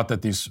turns out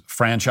that these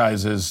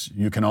franchises,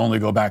 you can only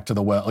go back to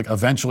the well. Like,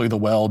 eventually the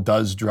well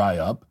does dry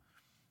up.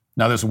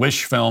 Now, this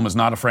Wish film is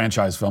not a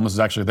franchise film. This is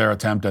actually their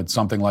attempt at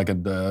something like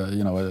an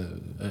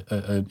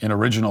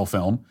original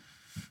film,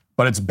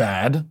 but it's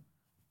bad.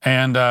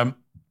 And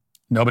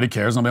nobody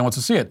cares. Nobody wants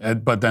to see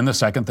it. But then the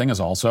second thing is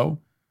also,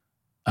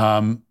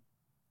 and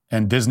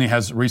Disney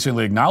has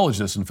recently acknowledged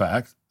this, in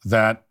fact,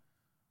 that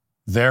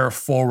their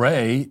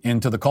foray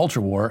into the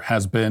culture war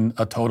has been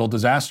a total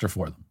disaster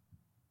for them.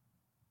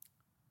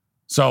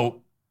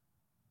 So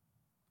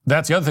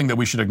that's the other thing that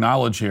we should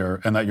acknowledge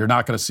here, and that you're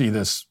not going to see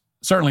this.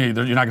 Certainly, you're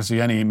not going to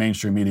see any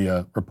mainstream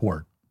media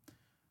report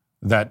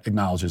that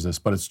acknowledges this,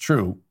 but it's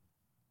true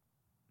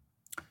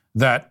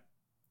that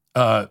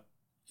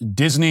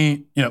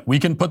Disney, we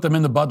can put them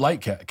in the Bud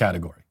Light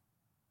category.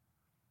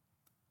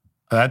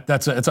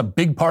 It's a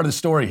big part of the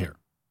story here.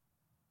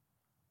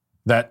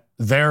 That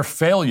their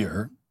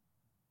failure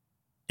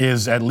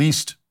is at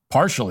least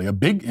partially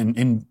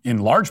in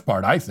large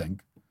part, I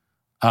think,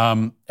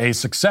 a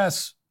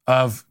success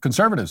of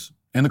conservatives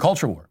in the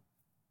culture war.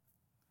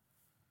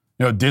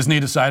 Disney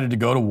decided to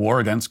go to war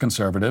against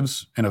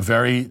conservatives in a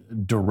very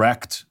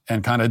direct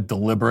and kind of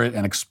deliberate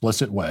and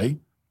explicit way.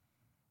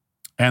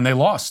 And they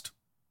lost.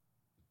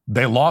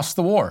 They lost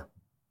the war.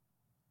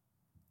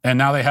 And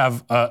now they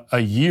have at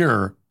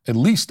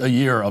least a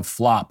year of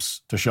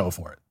flops to show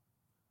for it.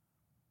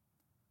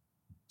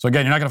 So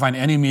again, you're not going to find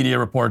any media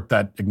report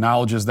that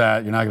acknowledges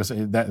that. You're not going to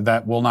say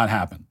that will not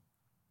happen.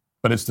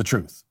 But it's the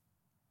truth.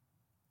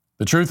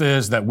 The truth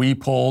is that we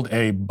pulled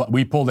a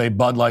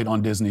Bud Light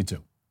on Disney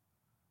too.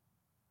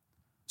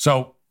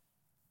 So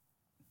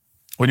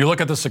when you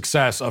look at the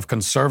success of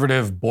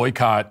conservative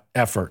boycott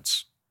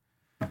efforts,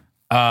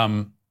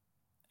 and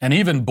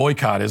even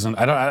boycott isn't,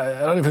 I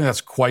don't even think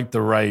that's quite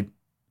the right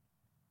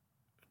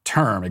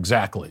term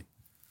exactly.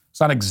 It's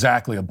not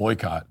exactly a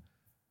boycott.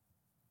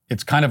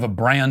 It's kind of a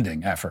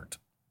branding effort.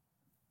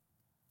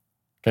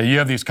 Okay, you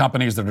have these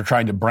companies that are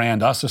trying to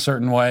brand us a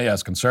certain way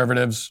as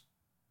conservatives.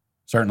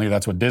 Certainly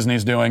that's what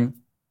Disney's doing.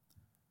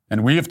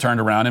 And we have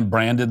turned around and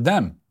branded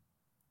them.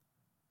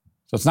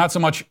 So it's not so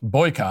much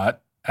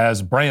boycott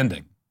as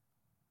branding.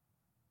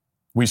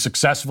 We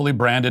successfully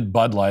branded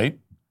Bud Light,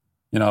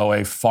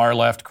 a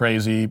far-left,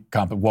 crazy,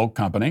 woke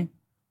company,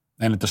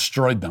 and it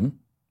destroyed them.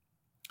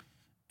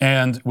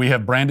 And we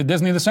have branded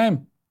Disney the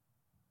same.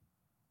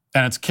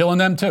 And it's killing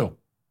them too.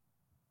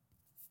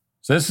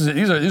 So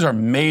these are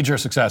major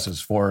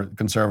successes for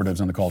conservatives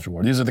in the culture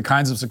war. These are the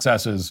kinds of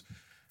successes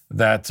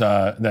that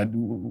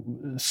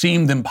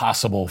seemed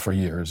impossible for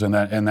years, and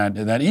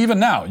that even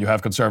now you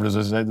have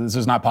conservatives. This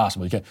is not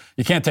possible.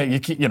 You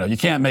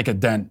can't make a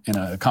dent in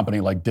a company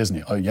like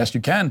Disney. Oh, yes,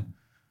 you can,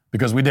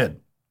 because we did.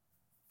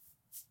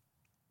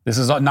 This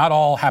is not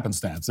all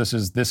happenstance. This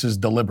is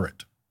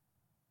deliberate.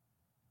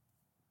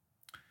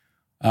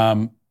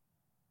 And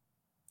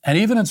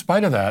even in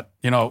spite of that,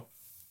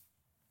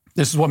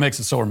 this is what makes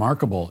it so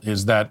remarkable,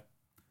 is that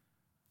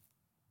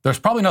there's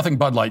probably nothing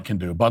Bud Light can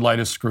do. Bud Light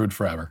is screwed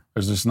forever.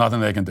 There's just nothing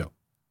they can do.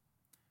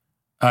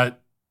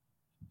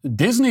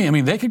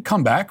 Disney, they could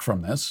come back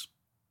from this.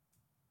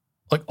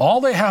 Like,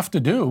 all they have to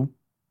do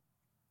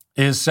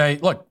is say,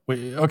 look,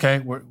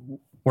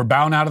 we're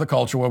bound out of the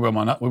culture where we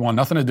want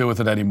nothing to do with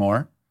it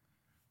anymore.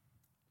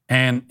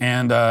 But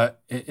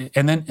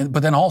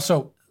then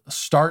also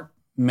start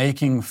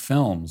making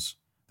films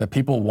that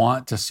people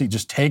want to see.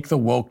 Just take the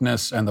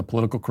wokeness and the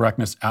political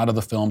correctness out of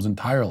the films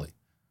entirely.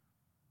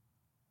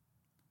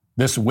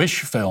 This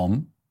Wish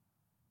film,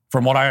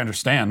 from what I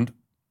understand,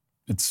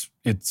 it's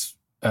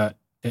at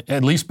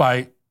least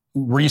by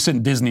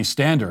recent Disney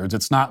standards,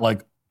 it's not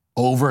like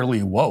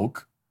overly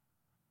woke.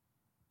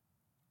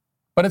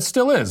 But it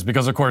still is,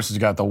 because of course you've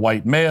got the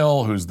white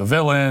male who's the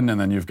villain, and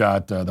then you've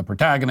got the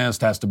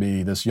protagonist has to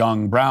be this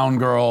young brown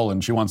girl,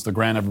 and she wants to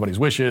grant everybody's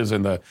wishes,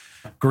 and the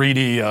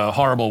greedy,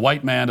 horrible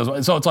white man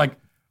does. So it's like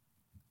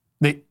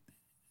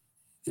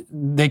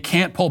they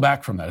can't pull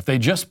back from that. If they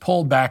just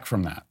pulled back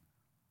from that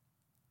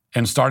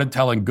and started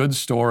telling good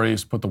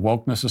stories, put the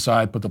wokeness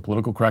aside, put the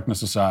political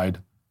correctness aside,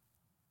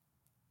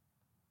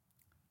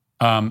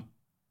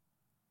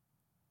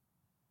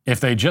 if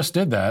they just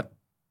did that,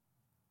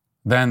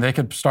 then they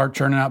could start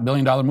churning out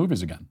billion-dollar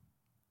movies again.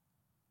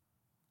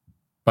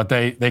 But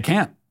they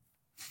can't.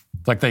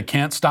 It's like they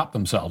can't stop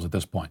themselves at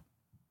this point.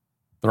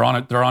 They're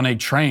on a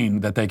train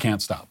that they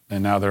can't stop,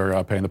 and now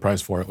they're paying the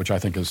price for it, which I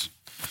think is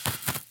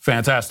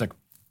fantastic.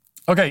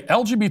 Okay,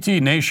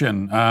 LGBT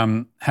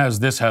Nation has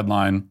this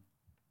headline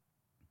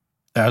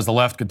as the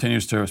left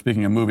continues to,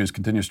 speaking of movies,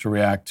 continues to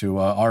react to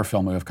our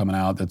film we have coming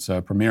out that's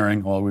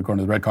premiering. Well, we're going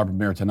to the red carpet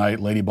premiere tonight,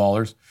 Lady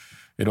Ballers.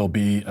 It'll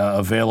be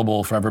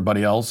available for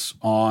everybody else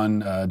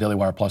on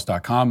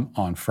dailywireplus.com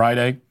on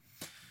Friday.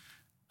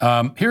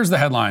 Here's the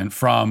headline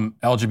from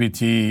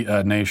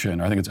LGBT Nation,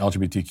 or I think it's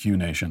LGBTQ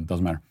Nation,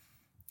 doesn't matter.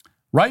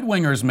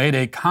 Right-wingers made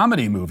a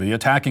comedy movie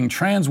attacking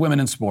trans women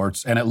in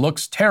sports, and it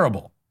looks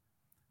terrible.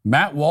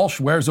 Matt Walsh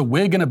wears a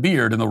wig and a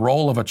beard in the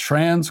role of a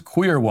trans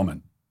queer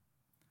woman.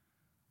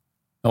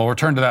 I'll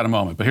return to that in a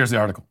moment, but here's the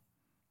article.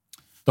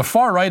 The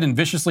far-right and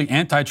viciously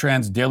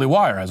anti-trans Daily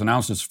Wire has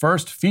announced its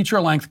first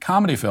feature-length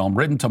comedy film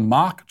written to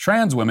mock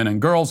trans women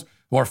and girls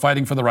who are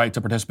fighting for the right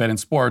to participate in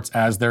sports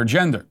as their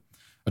gender.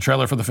 A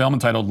trailer for the film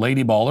entitled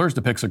Lady Ballers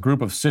depicts a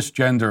group of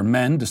cisgender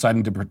men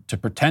deciding to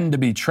pretend to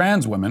be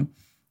trans women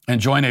and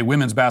join a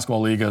women's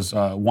basketball league as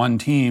one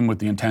team with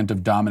the intent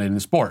of dominating the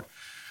sport.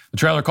 The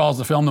trailer calls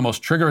the film the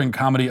most triggering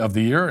comedy of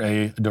the year,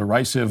 a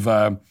derisive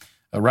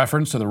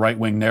reference to the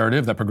right-wing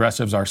narrative that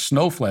progressives are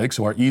snowflakes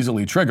who are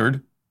easily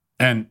triggered,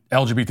 and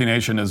LGBT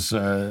Nation is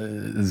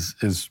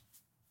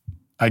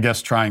I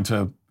guess, trying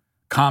to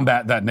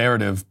combat that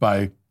narrative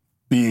by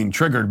being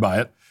triggered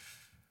by it.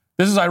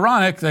 This is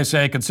ironic, they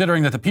say,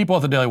 considering that the people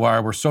at the Daily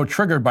Wire were so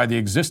triggered by the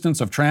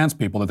existence of trans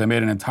people that they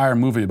made an entire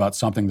movie about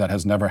something that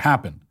has never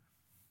happened.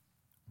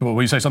 But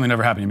when you say something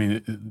never happened, you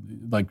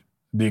mean like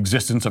the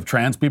existence of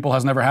trans people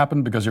has never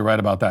happened? Because you're right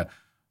about that.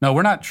 No,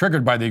 we're not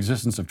triggered by the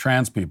existence of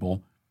trans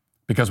people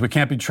because we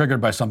can't be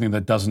triggered by something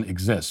that doesn't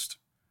exist.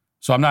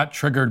 So I'm not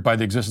triggered by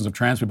the existence of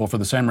trans people for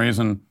the same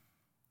reason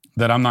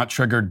that I'm not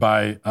triggered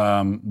by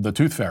the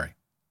Tooth Fairy.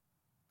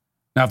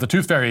 Now, if the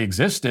Tooth Fairy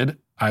existed,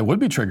 I would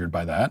be triggered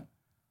by that.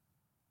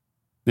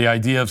 The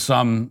idea of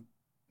some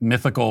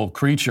mythical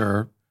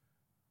creature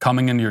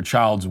coming into your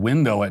child's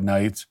window at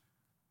night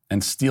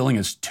and stealing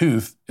his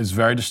tooth is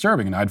very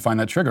disturbing, and I'd find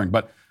that triggering.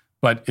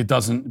 But it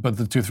doesn't. But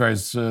the Tooth Fairy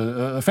is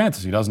a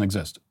fantasy; it doesn't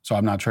exist, so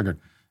I'm not triggered.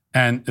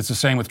 And it's the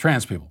same with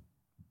trans people.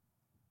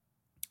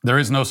 There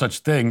is no such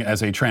thing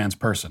as a trans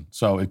person,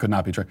 so it could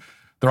not be triggered.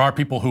 There are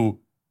people who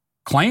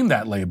claim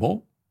that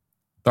label.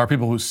 There are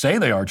people who say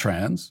they are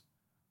trans.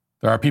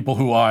 There are people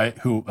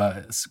who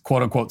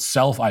quote unquote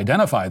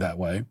self-identify that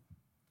way,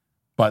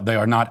 but they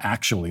are not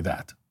actually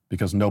that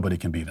because nobody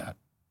can be that.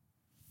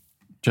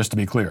 Just to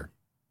be clear.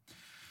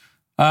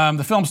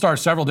 The film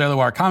stars several Daily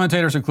Wire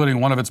commentators, including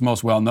one of its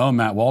most well-known,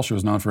 Matt Walsh, who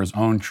is known for his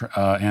own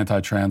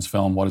anti-trans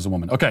film, What is a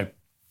Woman? Okay,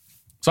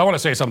 so I want to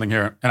say something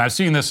here, and I've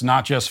seen this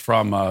not just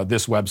from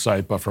this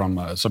website, but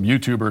from some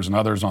YouTubers and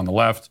others on the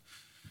left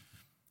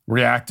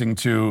reacting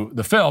to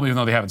the film, even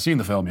though they haven't seen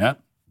the film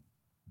yet.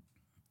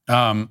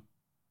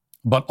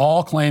 But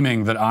all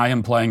claiming that I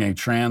am playing a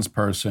trans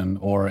person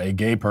or a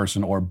gay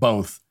person or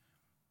both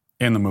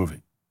in the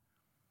movie.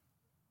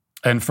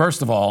 And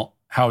first of all,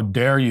 how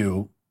dare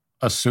you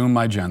assume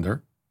my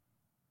gender?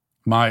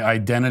 My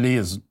identity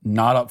is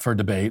not up for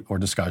debate or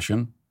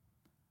discussion.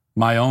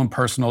 My own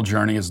personal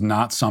journey is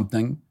not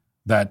something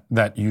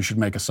that you should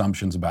make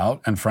assumptions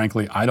about. And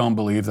frankly, I don't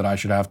believe that I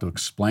should have to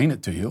explain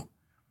it to you.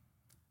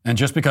 And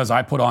just because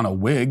I put on a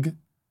wig,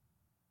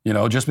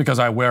 just because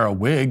I wear a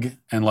wig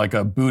and like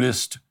a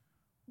Buddhist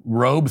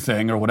robe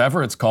thing or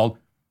whatever it's called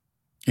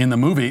in the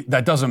movie,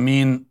 that doesn't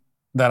mean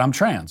that I'm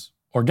trans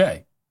or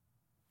gay.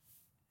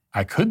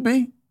 I could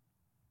be.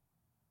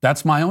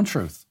 That's my own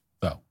truth,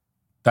 though.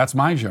 That's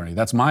my journey.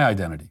 That's my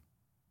identity.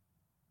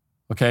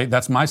 Okay?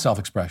 That's my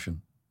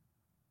self-expression.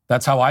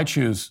 That's how I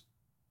choose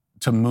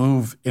to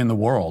move in the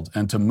world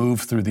and to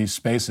move through these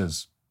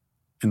spaces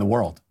in the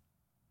world.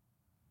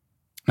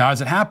 Now,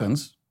 as it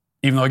happens,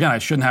 even though, again, I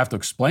shouldn't have to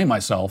explain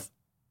myself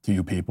to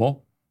you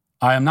people,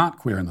 I am not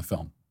queer in the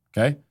film,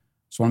 okay?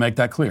 Just want to make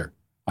that clear.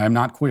 I am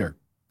not queer,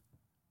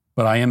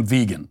 but I am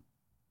vegan,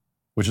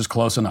 which is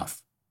close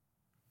enough.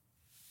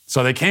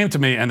 So they came to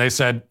me and they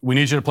said, we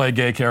need you to play a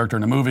gay character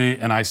in a movie.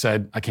 And I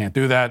said, I can't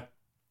do that.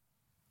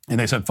 And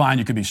they said, fine,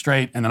 you could be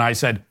straight. And then I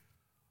said,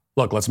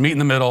 look, let's meet in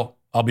the middle.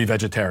 I'll be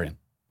vegetarian.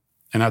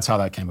 And that's how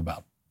that came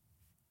about.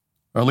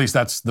 Or at least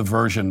that's the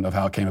version of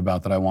how it came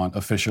about that I want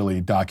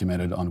officially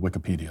documented on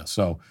Wikipedia.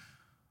 So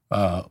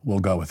we'll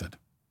go with it.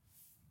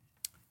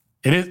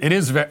 It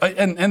is very,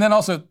 and then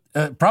also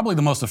probably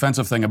the most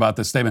offensive thing about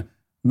this statement,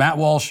 Matt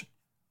Walsh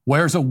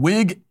wears a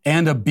wig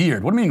and a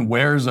beard. What do you mean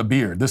wears a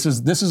beard? This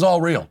is all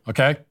real,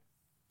 okay?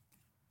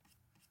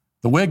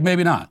 The wig,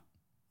 maybe not.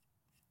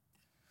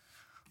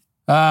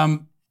 All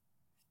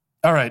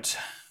right.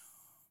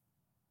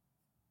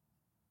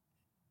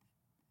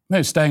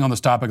 Maybe staying on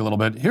this topic a little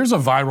bit. Here's a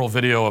viral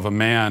video of a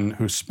man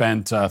who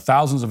spent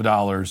thousands of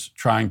dollars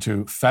trying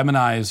to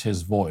feminize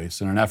his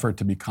voice in an effort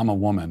to become a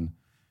woman.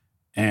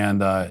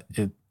 And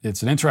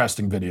it's an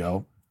interesting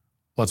video.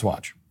 Let's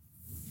watch.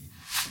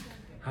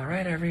 All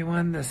right,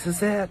 everyone, this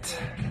is it.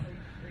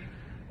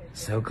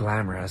 So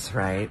glamorous,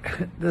 right?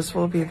 This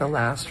will be the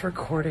last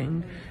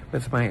recording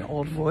with my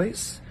old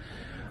voice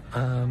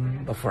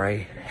before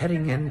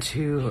heading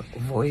into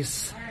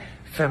voice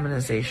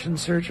feminization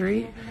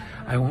surgery.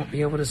 I won't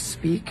be able to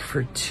speak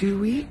for 2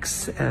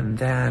 weeks, and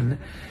then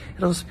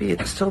it'll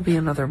still be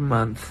another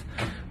month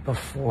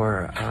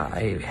before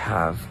I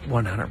have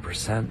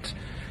 100%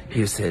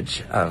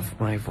 usage of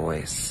my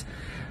voice.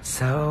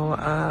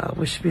 So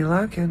wish me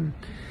luck, and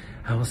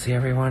I will see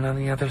everyone on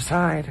the other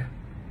side.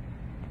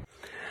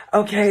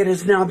 Okay, it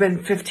has now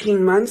been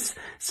 15 months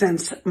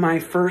since my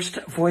first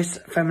voice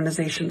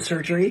feminization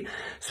surgery.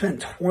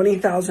 Spent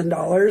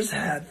 $20,000,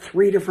 had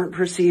 3 different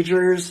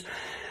procedures.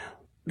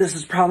 This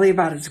is probably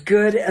about as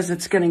good as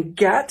it's going to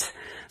get.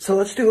 So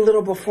let's do a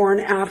little before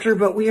and after,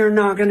 but we are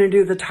not going to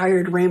do the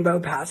Tired Rainbow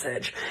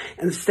passage.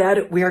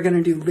 Instead, we are going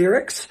to do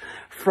lyrics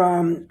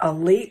from a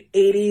late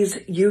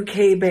 80s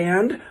UK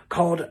band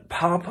called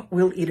Pop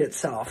Will Eat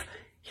Itself.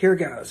 Here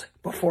goes,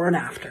 before and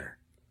after.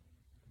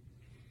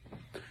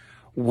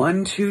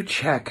 1, 2,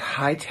 check,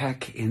 high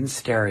tech in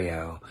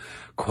stereo,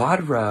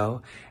 quad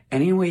row,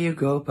 Any way you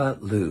go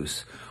but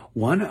loose.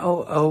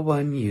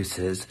 1001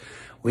 uses.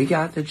 We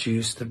got the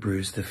juice, the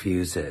bruise, the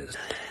fuses.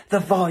 The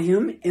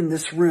volume in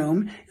this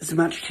room is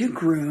much too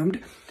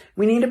groomed.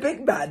 We need a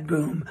big bad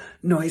boom.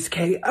 Noise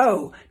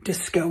KO.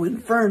 Disco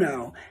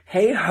Inferno.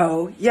 Hey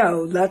ho,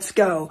 yo, let's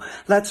go.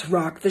 Let's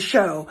rock the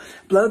show.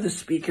 Blow the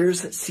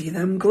speakers, see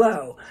them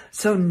glow.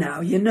 So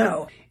now you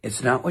know.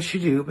 It's not what you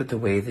do, but the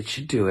way that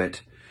you do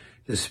it.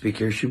 The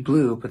speakers you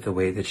blew, but the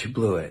way that you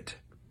blew it.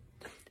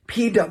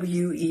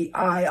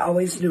 PWEI,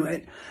 always knew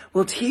it.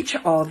 We'll teach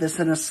all this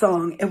in a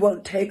song. It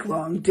won't take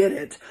long, did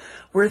it?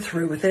 We're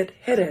through with it,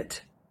 hit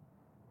it.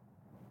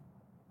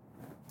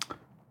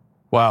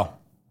 Wow.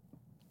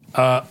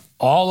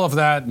 All of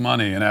that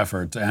money and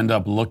effort to end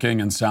up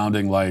looking and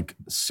sounding like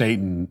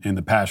Satan in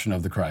The Passion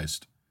of the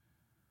Christ.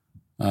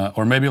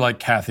 Or maybe like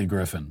Kathy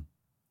Griffin.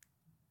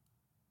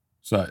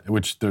 So,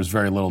 which there's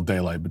very little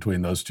daylight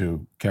between those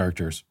two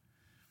characters.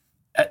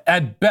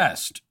 At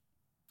best,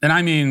 and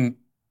I'm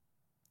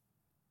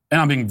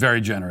being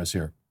very generous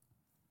here,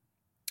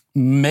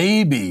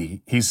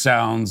 maybe he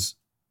sounds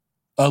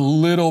a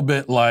little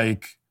bit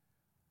like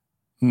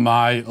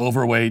my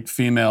overweight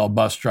female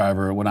bus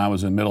driver when I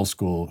was in middle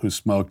school who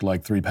smoked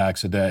like 3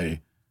 packs a day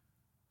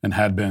and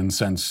had been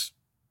since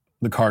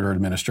the Carter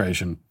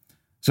administration.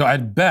 So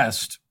at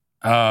best,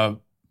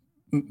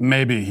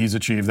 maybe he's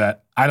achieved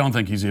that. I don't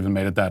think he's even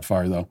made it that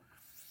far, though.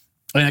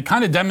 And it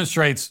kind of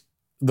demonstrates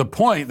the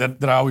point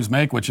that I always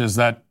make, which is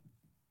that,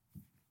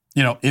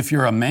 you know, if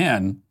you're a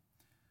man,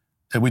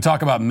 we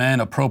talk about men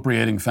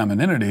appropriating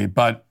femininity,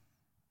 but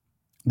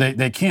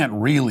they can't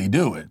really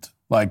do it.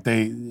 Like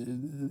they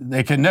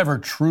can never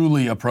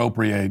truly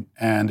appropriate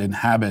and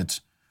inhabit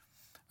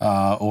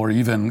or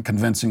even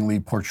convincingly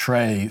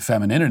portray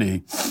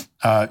femininity.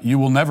 You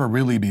will never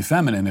really be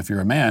feminine if you're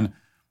a man,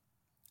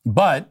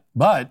 but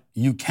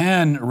you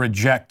can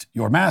reject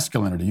your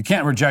masculinity. You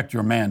can't reject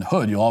your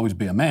manhood. You'll always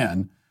be a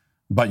man,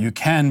 but you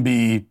can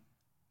be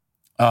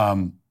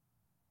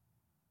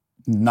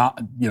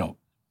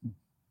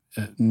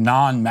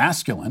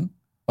non-masculine.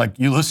 Like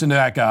you listen to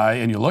that guy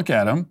and you look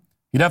at him.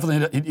 He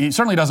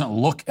certainly doesn't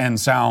look and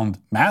sound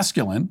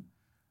masculine.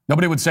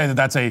 Nobody would say that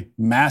that's a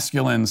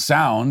masculine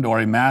sound or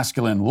a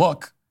masculine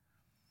look.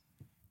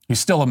 He's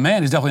still a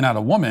man. He's definitely not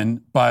a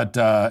woman, but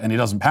and he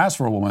doesn't pass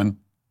for a woman.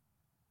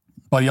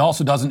 But he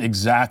also doesn't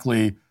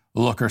exactly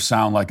look or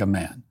sound like a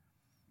man.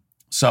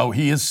 So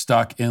he is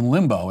stuck in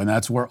limbo, and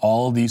that's where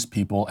all of these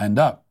people end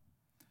up.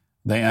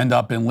 They end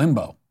up in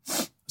limbo.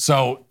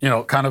 So, you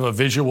know, kind of a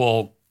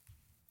visual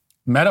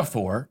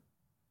metaphor.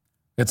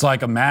 It's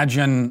like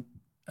imagine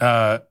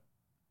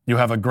you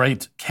have a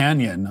great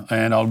canyon,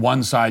 and on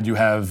one side you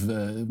have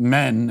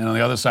men, and on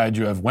the other side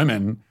you have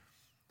women.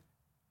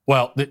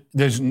 Well,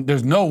 there's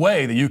no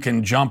way that you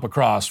can jump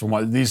across from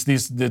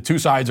the two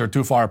sides are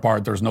too far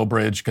apart. There's no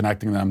bridge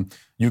connecting them.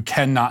 You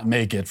cannot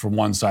make it from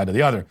one side to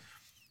the other.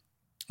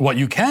 What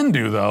you can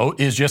do, though,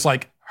 is just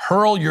like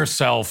hurl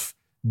yourself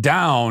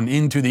down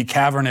into the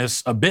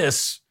cavernous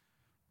abyss,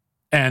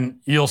 and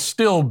you'll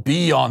still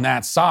be on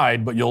that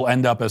side, but you'll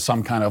end up as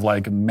some kind of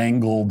like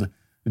mangled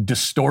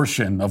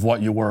distortion of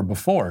what you were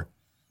before,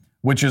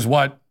 which is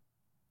where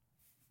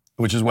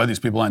these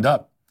people end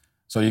up.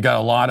 So you got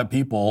a lot of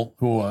people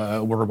who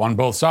were on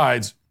both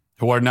sides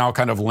who are now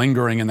kind of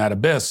lingering in that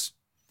abyss,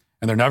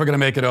 and they're never going to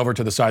make it over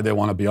to the side they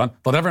want to be on.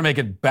 They'll never make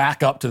it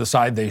back up to the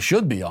side they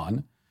should be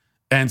on.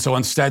 And so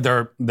instead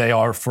they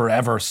are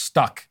forever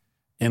stuck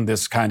in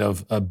this kind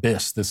of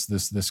abyss,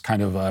 this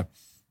kind of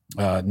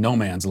no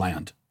man's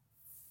land.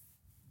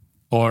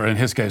 Or in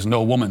his case,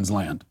 no woman's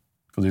land,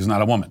 because he's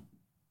not a woman.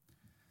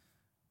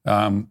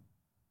 And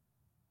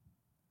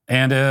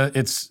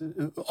it's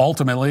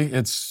ultimately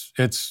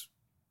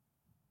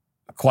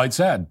quite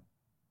sad.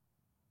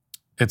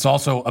 It's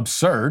also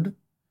absurd,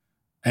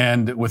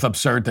 and with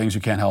absurd things, you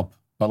can't help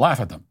but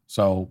laugh at them.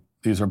 So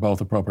these are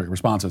both appropriate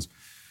responses.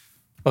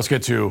 Let's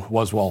get to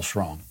Was Walsh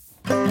Wrong?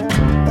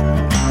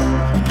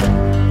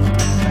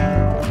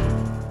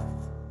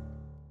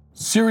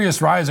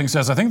 Sirius Rising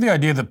says, I think the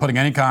idea that putting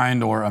any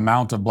kind or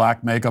amount of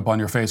black makeup on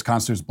your face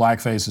constitutes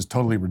blackface is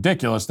totally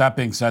ridiculous. That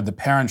being said, the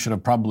parents should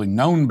have probably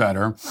known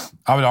better.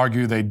 I would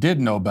argue they did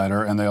know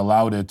better, and they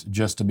allowed it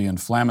just to be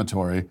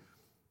inflammatory.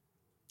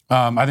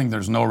 I think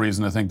there's no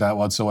reason to think that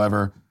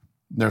whatsoever.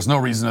 There's no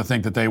reason to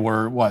think that they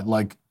were,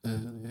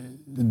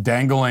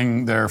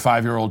 dangling their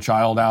 5-year-old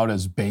child out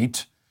as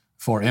bait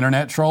for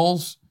internet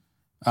trolls.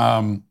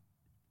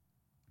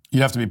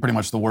 You'd have to be pretty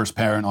much the worst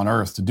parent on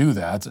earth to do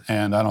that.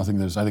 And I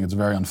think it's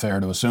very unfair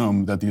to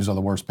assume that these are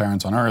the worst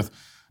parents on earth.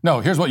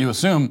 No, here's what you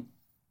assume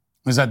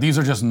is that these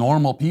are just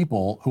normal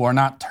people who are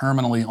not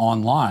terminally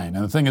online.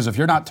 And the thing is, if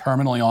you're not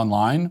terminally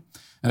online,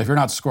 and if you're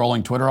not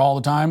scrolling Twitter all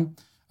the time,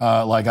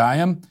 like I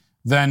am,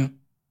 then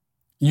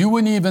you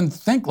wouldn't even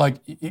think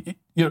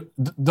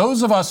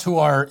those of us who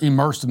are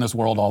immersed in this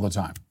world all the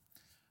time,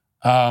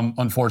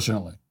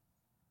 unfortunately.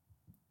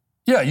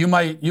 Yeah, you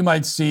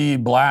might see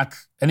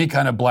any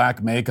kind of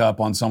black makeup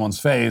on someone's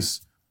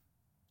face,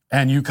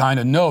 and you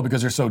kind of know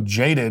because you're so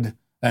jaded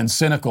and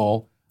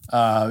cynical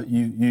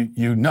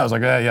you know, it's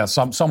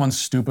like, someone's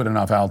stupid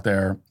enough out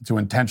there to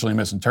intentionally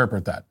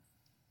misinterpret that.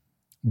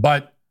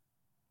 But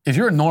if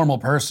you're a normal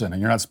person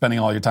and you're not spending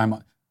all your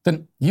time,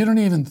 then you don't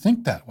even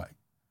think that way.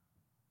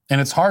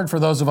 And it's hard for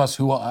those of us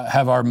who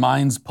have our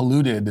minds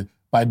polluted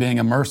by being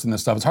immersed in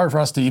this stuff. It's hard for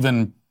us to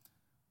even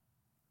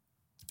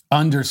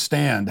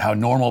understand how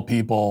normal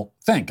people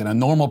think. And a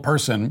normal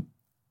person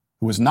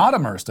who is not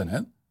immersed in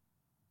it,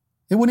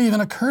 it wouldn't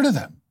even occur to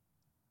them.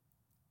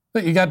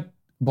 But you got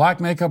black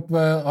makeup,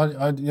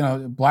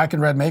 black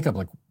and red makeup.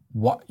 Like,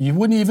 what? You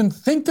wouldn't even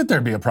think that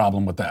there'd be a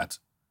problem with that.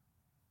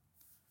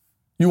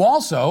 You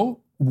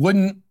also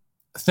wouldn't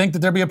think that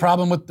there'd be a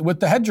problem with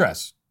the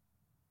headdress.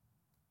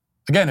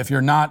 Again, if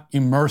you're not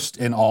immersed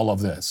in all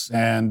of this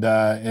and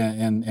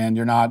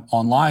you're not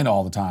online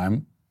all the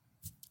time,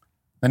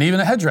 then even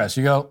a headdress,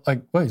 you go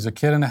like, wait, he's a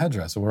kid in a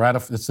headdress.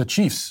 So it's the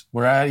Chiefs.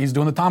 He's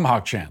doing the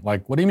tomahawk chant.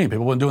 Like, what do you mean?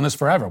 People have been doing this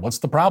forever. What's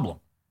the problem?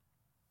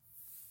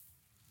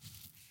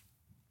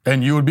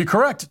 And you would be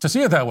correct to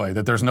see it that way,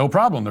 that there's no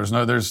problem.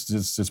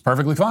 It's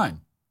perfectly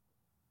fine.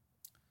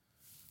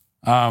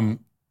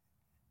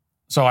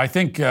 So I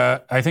think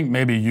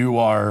maybe you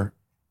are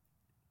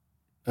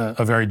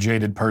a very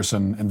jaded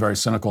person and very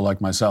cynical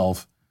like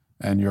myself,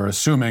 and you're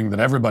assuming that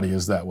everybody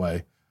is that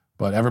way,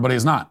 but everybody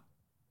is not.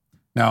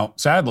 Now,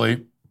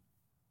 sadly,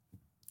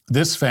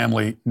 this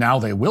family, now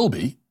they will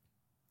be,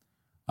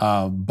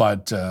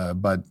 but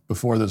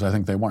before this, I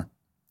think they weren't.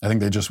 I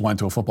think they just went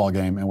to a football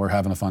game and were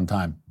having a fun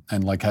time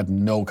and had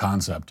no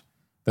concept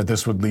that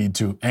this would lead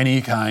to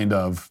any kind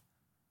of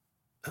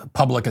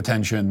public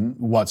attention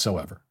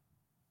whatsoever.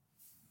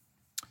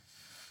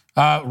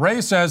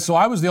 Ray says, so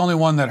I was the only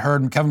one that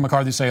heard Kevin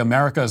McCarthy say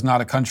America is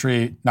not a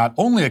country, not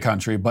only a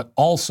country, but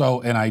also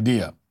an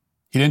idea.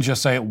 He didn't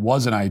just say it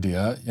was an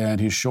idea, and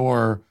he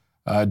sure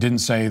didn't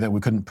say that we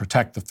couldn't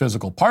protect the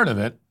physical part of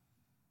it.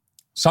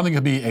 Something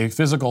could be a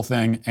physical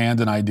thing and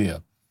an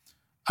idea.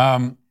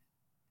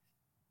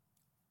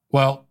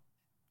 Well,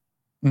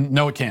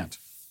 no, it can't.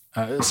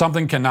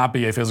 Something cannot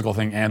be a physical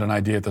thing and an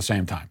idea at the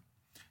same time.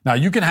 Now,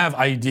 you can have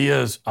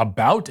ideas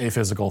about a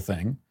physical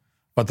thing,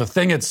 but the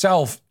thing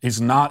itself is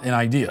not an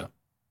idea.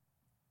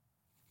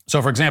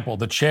 So, for example,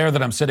 the chair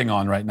that I'm sitting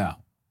on right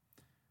now,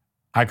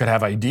 I could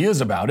have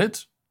ideas about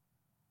it.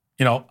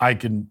 You know, I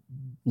can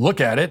look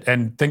at it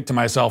and think to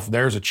myself,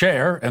 there's a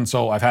chair, and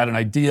so I've had an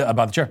idea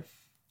about the chair.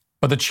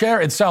 But the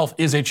chair itself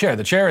is a chair.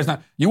 The chair is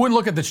not, you wouldn't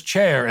look at this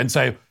chair and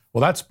say,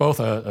 well, that's both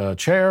a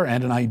chair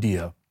and an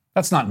idea.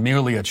 That's not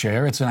merely a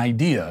chair, it's an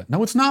idea.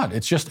 No, it's not.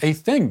 It's just a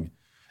thing.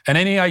 And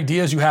any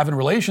ideas you have in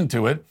relation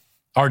to it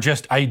are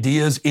just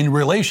ideas in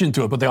relation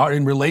to it, but they are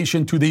in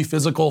relation to the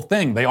physical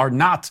thing. They are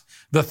not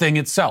the thing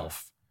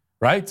itself,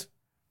 right?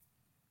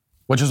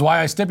 Which is why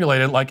I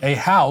stipulated like a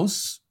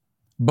house,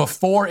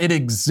 before it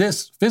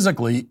exists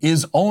physically,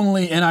 is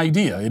only an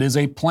idea. It is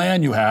a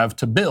plan you have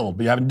to build,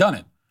 but you haven't done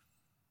it.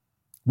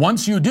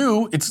 Once you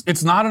do,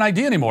 it's not an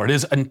idea anymore. It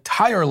is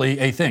entirely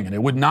a thing, and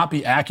it would not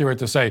be accurate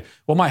to say,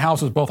 well, my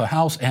house is both a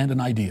house and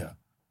an idea.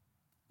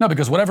 No,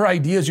 because whatever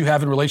ideas you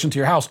have in relation to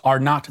your house are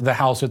not the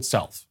house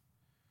itself.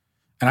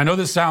 And I know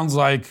this sounds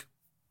like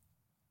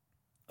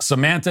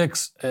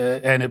semantics,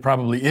 and it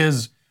probably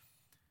is,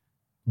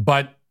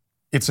 but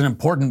it's an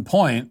important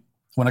point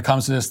when it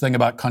comes to this thing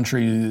about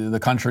country. The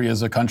country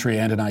is a country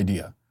and an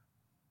idea.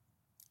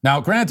 Now,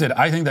 granted,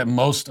 I think that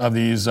most of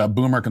these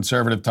boomer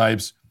conservative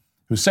types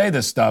who say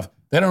this stuff,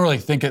 they don't really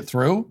think it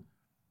through.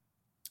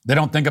 They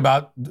don't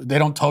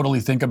totally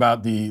think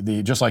about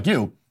the just like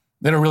you,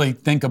 they don't really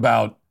think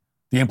about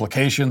the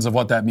implications of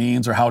what that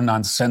means or how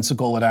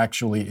nonsensical it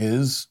actually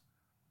is.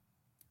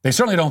 They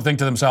certainly don't think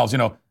to themselves,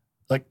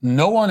 like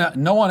no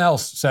one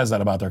else says that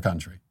about their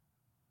country.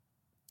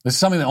 This is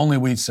something that only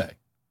we say.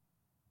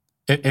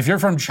 If you're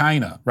from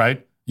China,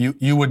 right,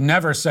 you would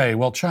never say,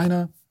 well,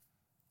 China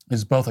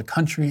is both a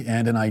country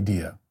and an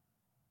idea.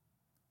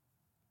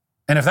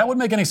 And if that would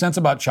make any sense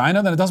about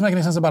China, then it doesn't make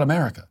any sense about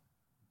America.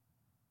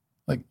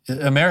 Like,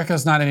 America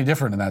is not any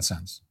different in that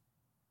sense.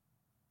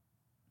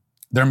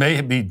 There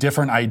may be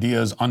different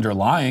ideas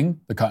underlying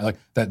that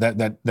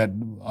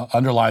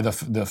underlie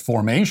the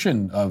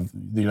formation of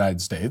the United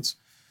States,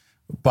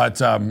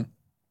 but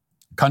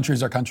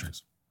countries are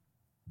countries,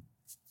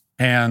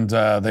 and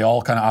they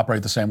all kind of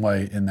operate the same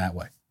way in that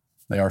way.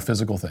 They are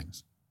physical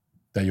things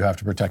that you have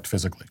to protect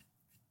physically.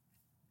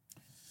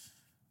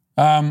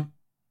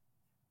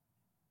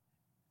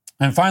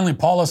 And finally,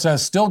 Paula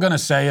says, still going to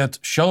say it.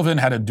 Chauvin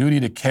had a duty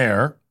to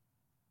care.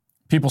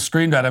 People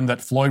screamed at him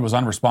that Floyd was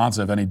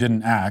unresponsive and he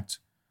didn't act.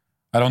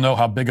 I don't know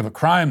how big of a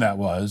crime that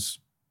was,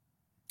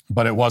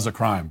 but it was a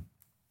crime.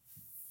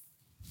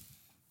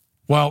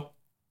 Well,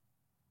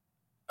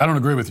 I don't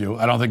agree with you.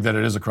 I don't think that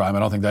it is a crime. I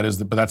don't think that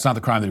is, but that's not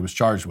the crime that he was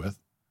charged with.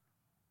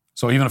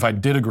 So even if I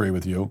did agree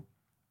with you,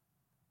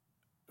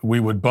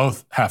 we would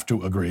both have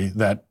to agree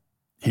that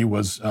he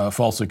was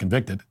falsely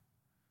convicted.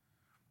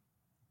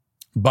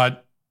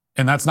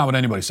 And that's not what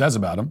anybody says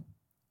about him,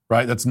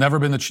 right? That's never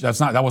been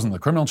that wasn't the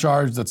criminal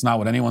charge. That's not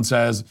what anyone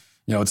says.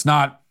 It's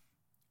not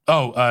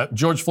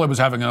George Floyd was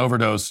having an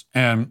overdose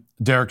and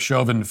Derek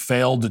Chauvin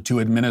failed to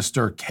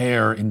administer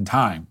care in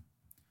time.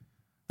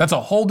 That's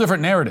a whole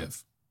different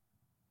narrative.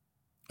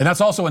 And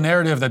that's also a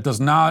narrative that does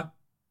not,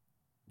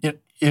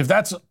 if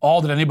that's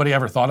all that anybody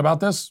ever thought about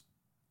this,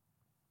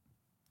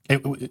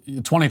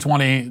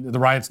 2020, the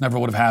riots never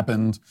would have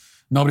happened.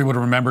 Nobody would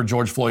have remembered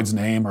George Floyd's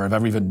name or have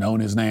ever even known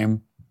his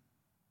name.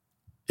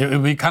 It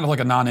would be kind of like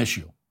a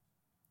non-issue.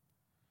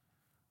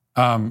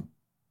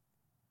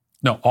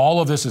 No,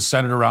 all of this is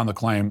centered around the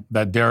claim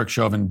that Derek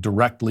Chauvin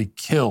directly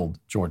killed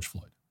George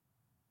Floyd,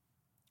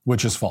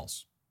 which is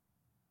false.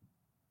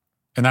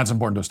 And that's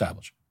important to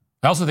establish.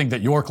 I also think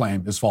that your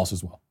claim is false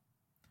as well.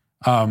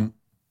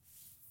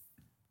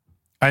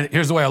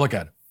 Here's the way I look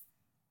at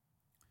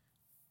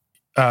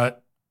it.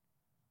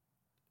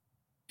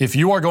 If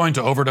you are going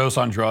to overdose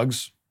on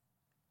drugs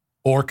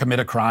or commit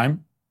a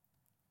crime,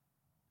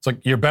 it's like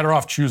you're better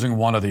off choosing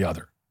one or the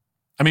other.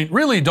 I mean,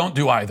 really, don't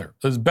do either.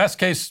 The best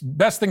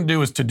thing to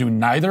do is to do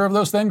neither of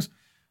those things.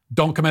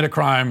 Don't commit a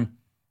crime.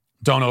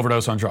 Don't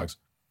overdose on drugs.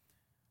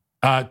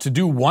 To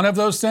do one of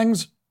those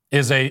things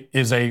is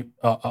a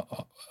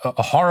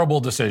horrible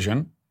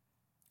decision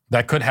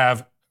that could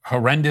have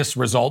horrendous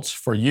results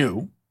for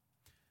you.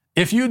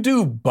 If you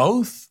do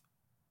both,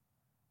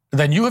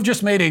 then you have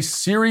just made a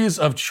series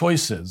of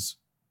choices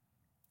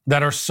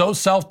that are so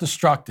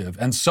self-destructive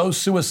and so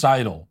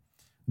suicidal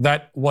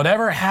that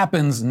whatever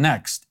happens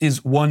next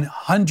is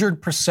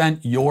 100%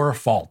 your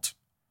fault.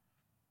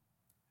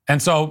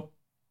 And so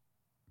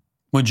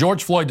when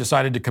George Floyd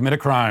decided to commit a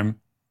crime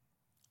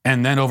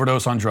and then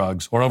overdose on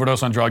drugs, or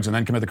overdose on drugs and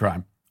then commit the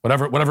crime,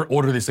 whatever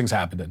order these things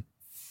happened in,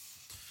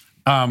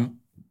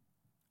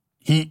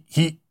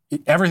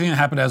 everything that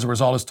happened as a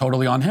result is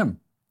totally on him.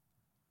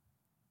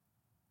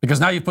 Because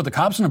now you've put the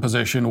cops in a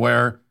position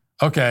where,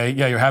 okay,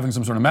 yeah, you're having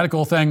some sort of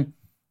medical thing.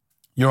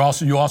 You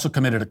also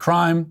committed a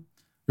crime.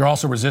 You're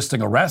also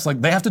resisting arrest.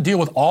 Like, they have to deal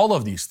with all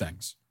of these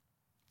things.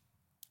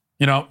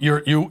 You know,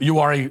 you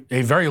are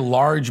a very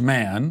large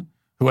man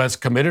who has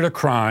committed a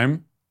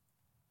crime.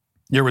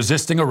 You're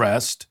resisting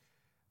arrest.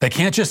 They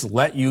can't just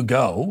let you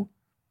go.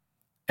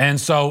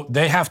 And so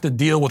they have to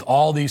deal with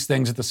all these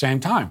things at the same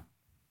time.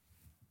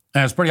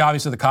 And it's pretty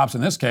obvious that the cops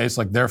in this case,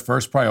 like, their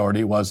first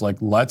priority was like,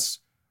 let's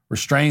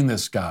restrain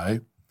this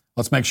guy.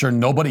 Let's make sure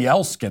nobody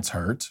else gets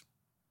hurt.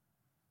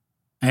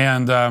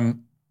 And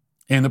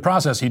in the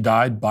process, he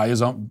died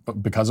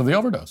because of the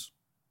overdose.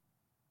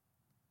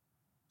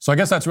 So I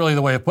guess that's really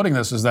the way of putting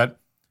this, is that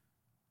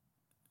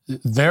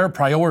their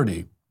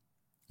priority,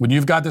 when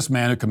you've got this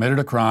man who committed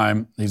a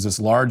crime, he's this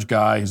large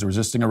guy, he's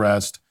resisting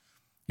arrest,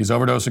 he's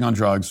overdosing on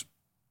drugs,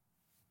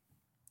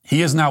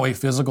 he is now a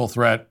physical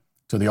threat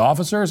to the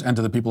officers and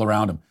to the people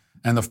around him.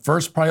 And the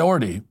first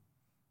priority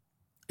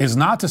is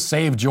not to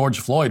save George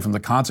Floyd from the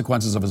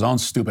consequences of his own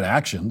stupid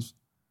actions.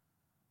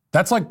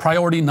 That's like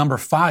priority number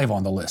 5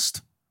 on the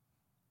list.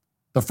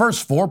 The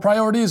first 4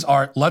 priorities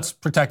are, let's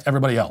protect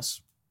everybody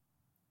else.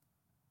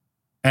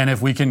 And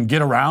if we can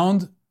get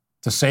around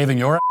to saving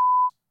your ass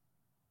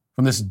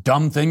from this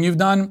dumb thing you've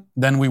done,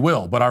 then we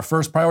will. But our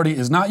first priority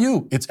is not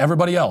you, it's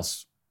everybody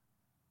else.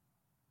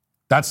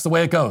 That's the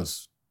way it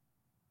goes.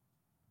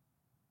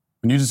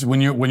 When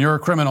you're a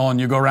criminal and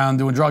you go around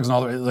doing drugs and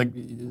all that, like,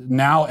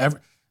 now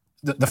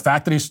the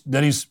fact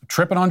that he's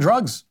tripping on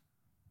drugs,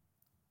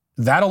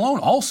 that alone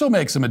also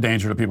makes him a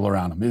danger to people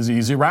around him.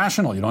 He's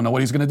irrational. You don't know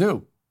what he's going to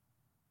do.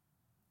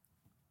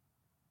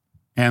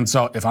 And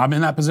so if I'm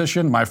in that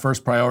position, my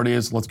first priority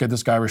is, let's get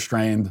this guy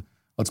restrained.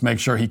 Let's make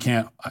sure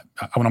I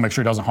want to make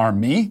sure he doesn't harm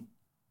me.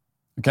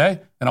 Okay?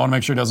 And I want to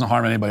make sure he doesn't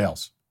harm anybody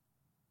else.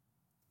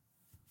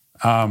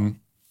 And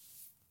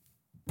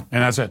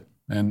that's it.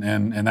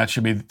 And that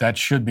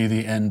should be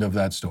the end of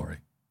that story.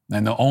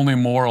 And the only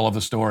moral of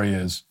the story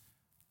is,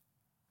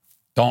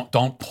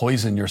 don't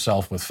poison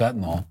yourself with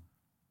fentanyl.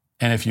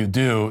 And if you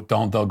do,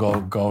 don't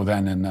go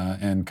then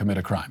and commit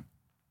a crime.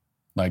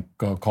 Like,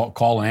 go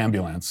call an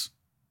ambulance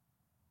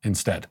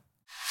instead.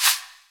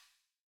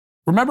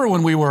 Remember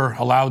when we were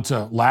allowed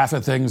to laugh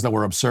at things that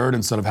were absurd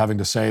instead of having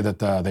to say that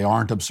they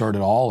aren't absurd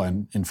at all,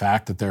 and in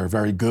fact that they're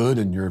very good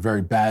and you're a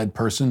very bad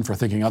person for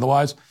thinking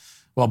otherwise?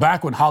 Well,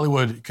 back when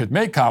Hollywood could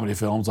make comedy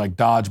films like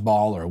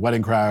Dodgeball or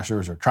Wedding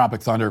Crashers or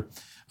Tropic Thunder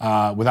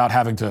without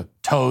having to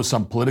toe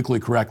some politically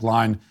correct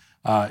line,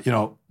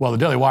 the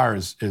Daily Wire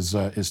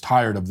is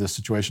tired of this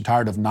situation,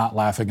 tired of not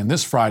laughing. And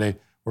this Friday,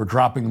 we're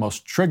dropping the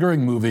most triggering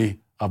movie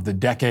of the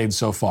decade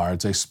so far.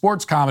 It's a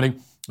sports comedy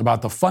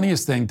about the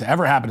funniest thing to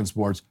ever happen in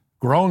sports: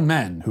 grown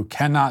men who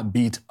cannot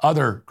beat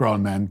other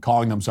grown men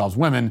calling themselves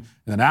women, and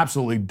then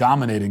absolutely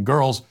dominating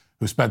girls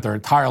who spent their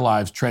entire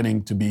lives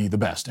training to be the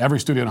best. Every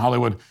studio in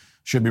Hollywood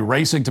should be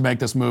racing to make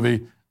this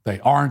movie. They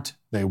aren't,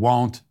 they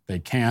won't, they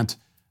can't,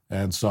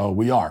 and so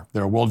we are.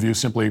 Their worldview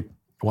simply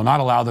will not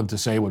allow them to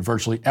say what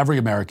virtually every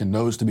American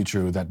knows to be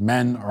true, that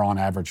men are on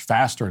average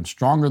faster and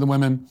stronger than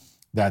women,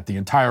 that the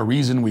entire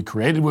reason we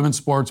created women's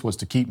sports was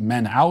to keep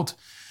men out,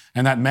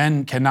 and that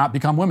men cannot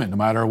become women, no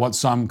matter what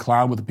some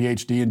clown with a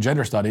PhD in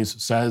gender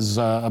studies says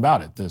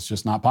about it. It's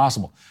just not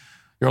possible.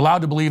 You're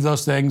allowed to believe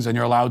those things, and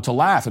you're allowed to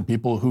laugh at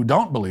people who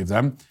don't believe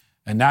them.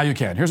 And now you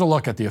can. Here's a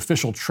look at the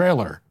official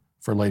trailer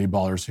for Lady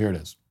Ballers. Here it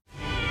is.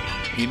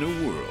 In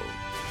a world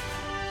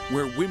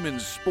where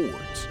women's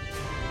sports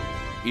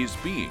is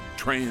being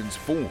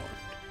transformed,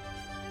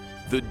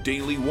 the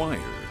Daily Wire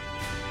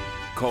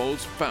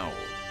calls foul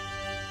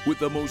with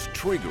the most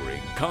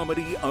triggering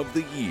comedy of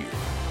the year.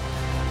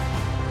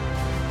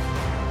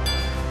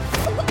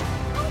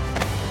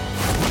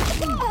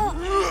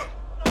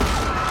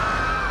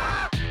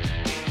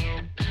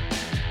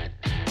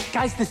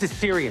 Guys, this is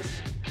serious.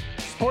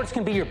 Sports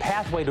can be your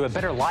pathway to a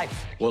better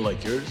life. Well,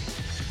 like yours?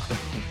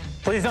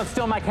 Please don't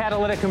steal my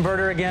catalytic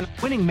converter again.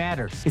 Winning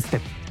matters. It's the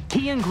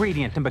key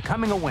ingredient in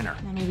becoming a winner.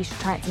 Maybe you should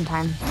try it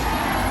sometime.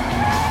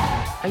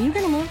 Are you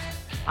gonna move?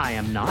 I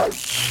am not.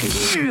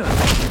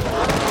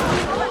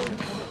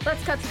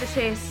 Let's cut to the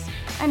chase.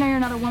 I know you're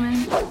not a woman.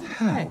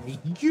 Hey,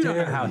 you don't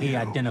know how he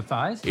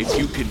identifies. If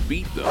you can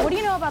beat them, What do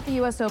you know about the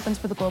U.S. Opens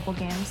for the Global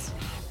Games?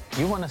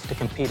 You want us to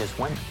compete as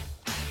women.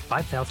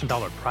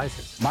 $5,000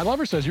 prizes. My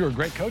lover says you were a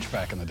great coach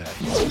back in the day.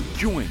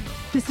 join them.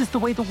 This is the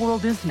way the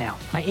world is now.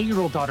 My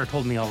 8-year-old daughter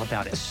told me all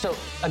about it. So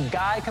a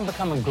guy can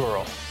become a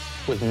girl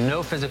with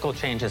no physical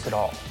changes at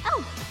all.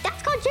 Oh,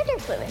 that's called gender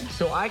fluid.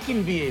 So I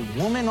can be a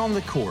woman on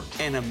the court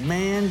and a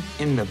man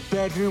in the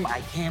bedroom.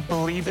 I can't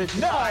believe it.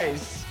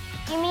 Nice!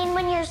 You mean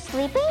when you're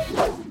sleeping?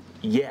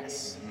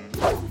 Yes.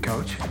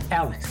 Coach?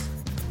 Alex,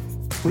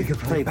 we could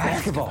play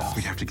basketball.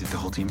 We'd have to get the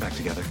whole team back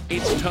together.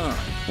 It's time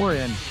We're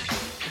in.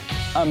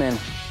 I'm in.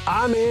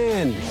 I'm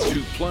in.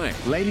 to play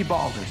Lady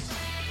Ballers.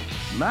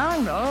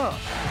 Man up.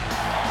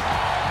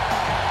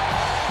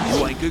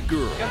 like a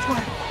girl. That's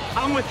right.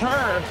 I'm with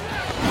her.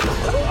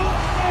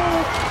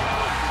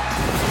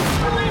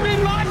 Believe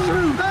in my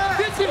truth.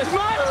 This is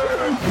my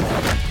truth.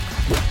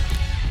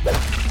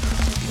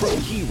 From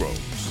heroes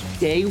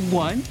Day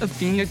one of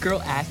being a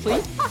girl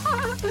athlete.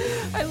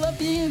 I love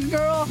being a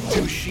girl.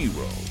 to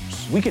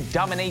sheroes. We could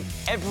dominate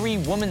every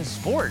woman's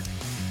sport.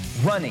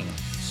 Running,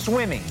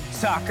 swimming,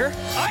 soccer.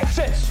 I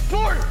said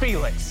sport,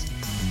 Felix!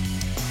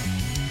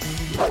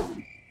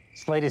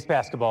 It's ladies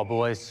basketball,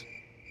 boys.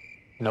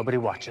 Nobody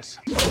watches.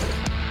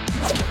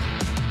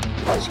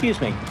 Excuse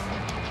me,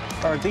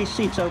 are these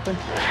seats open?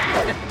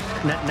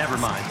 Never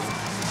mind.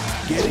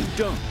 Getting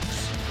dunks.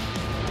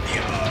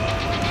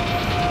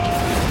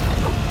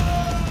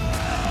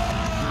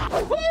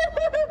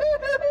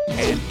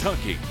 And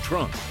tucking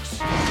trunks.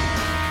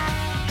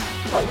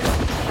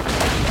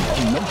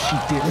 No, she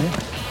didn't.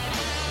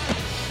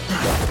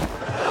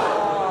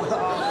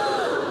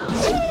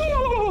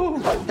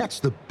 That's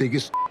the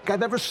biggest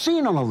I've ever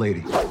seen on a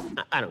lady.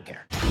 I don't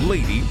care.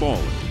 Lady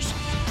Ballers.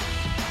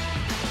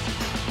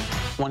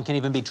 One can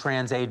even be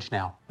trans age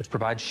now, which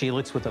provides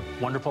Sheelix with a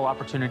wonderful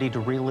opportunity to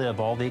relive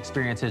all the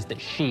experiences that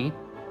she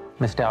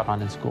missed out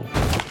on in school.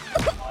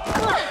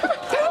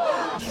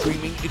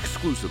 Streaming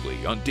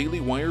exclusively on Daily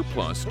Wire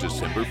Plus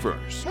December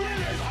 1st.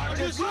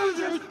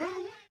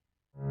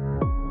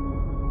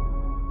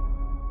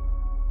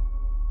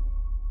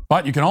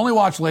 But you can only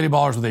watch Lady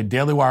Ballers with a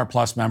Daily Wire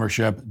Plus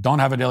membership. Don't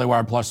have a Daily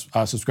Wire Plus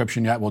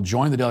subscription yet? Well,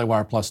 join the Daily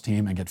Wire Plus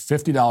team and get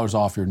 $50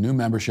 off your new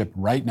membership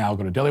right now.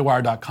 Go to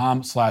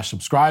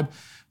dailywire.com/subscribe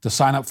to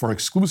sign up for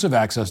exclusive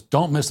access.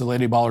 Don't miss the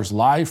Lady Ballers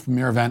live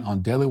premiere event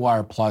on Daily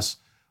Wire Plus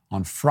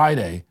on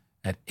Friday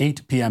at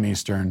 8 p.m.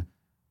 Eastern.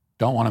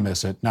 Don't want to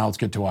miss it. Now let's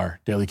get to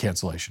our daily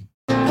cancellation.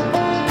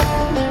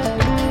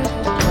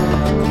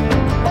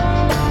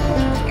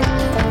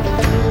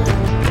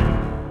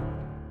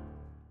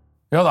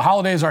 You know, the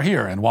holidays are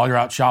here, and while you're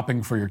out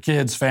shopping for your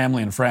kids,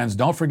 family, and friends,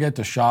 don't forget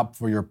to shop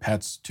for your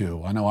pets,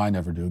 too. I know I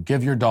never do.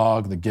 Give your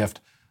dog the gift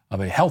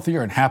of a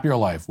healthier and happier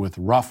life with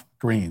Rough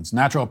Greens.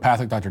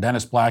 Naturopathic Dr.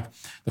 Dennis Black,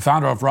 the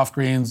founder of Rough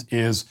Greens,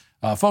 is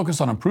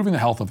focused on improving the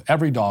health of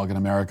every dog in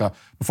America.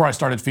 Before I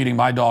started feeding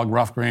my dog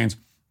Rough Greens,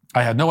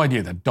 I had no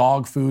idea that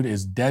dog food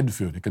is dead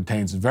food. It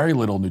contains very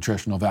little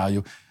nutritional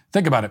value.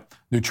 Think about it.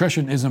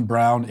 Nutrition isn't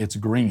brown, it's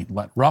green.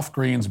 Let Rough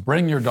Greens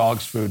bring your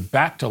dog's food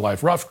back to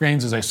life. Rough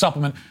Greens is a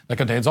supplement that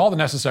contains all the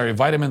necessary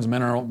vitamins,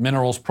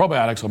 minerals,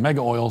 probiotics, omega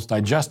oils,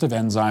 digestive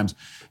enzymes,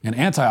 and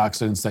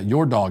antioxidants that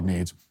your dog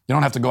needs. You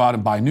don't have to go out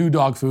and buy new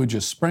dog food.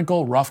 Just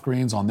sprinkle Rough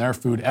Greens on their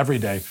food every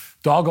day.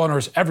 Dog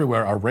owners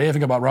everywhere are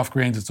raving about Rough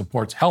Greens. It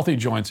supports healthy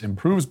joints,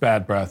 improves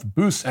bad breath,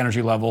 boosts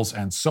energy levels,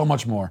 and so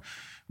much more.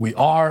 We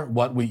are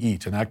what we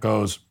eat, and that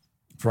goes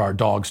for our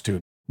dogs too.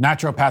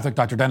 Naturopathic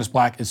Dr. Dennis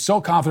Black is so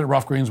confident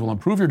Rough Greens will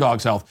improve your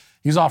dog's health.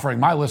 He's offering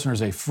my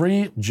listeners a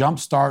free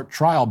Jumpstart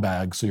trial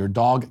bag so your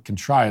dog can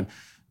try it.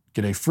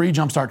 Get a free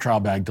Jumpstart trial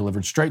bag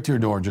delivered straight to your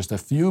door in just a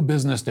few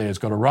business days.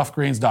 Go to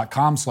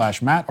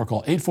roughgreens.com/Matt or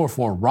call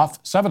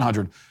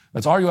 844-ROUGH-700.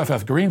 That's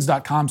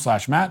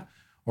ruffgreens.com/Matt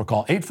or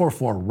call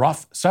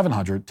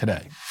 844-ROUGH-700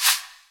 today.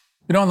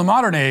 You know, in the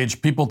modern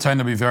age, people tend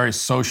to be very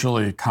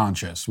socially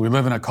conscious. We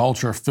live in a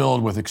culture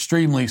filled with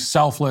extremely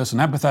selfless and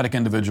empathetic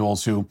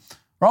individuals who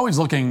are always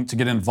looking to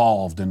get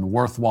involved in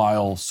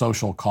worthwhile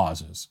social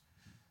causes.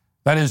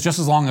 That is, just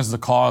as long as the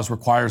cause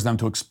requires them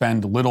to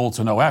expend little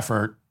to no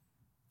effort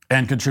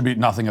and contribute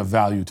nothing of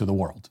value to the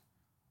world.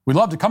 We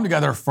love to come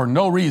together for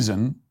no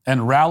reason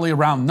and rally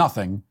around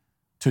nothing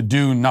to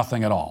do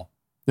nothing at all.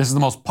 This is the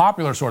most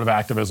popular sort of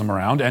activism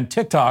around, and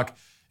TikTok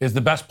is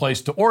the best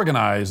place to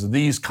organize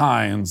these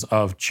kinds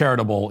of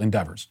charitable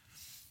endeavors.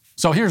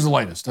 So here's the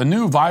latest. A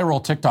new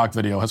viral TikTok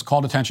video has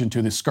called attention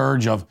to the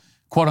scourge of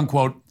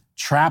quote-unquote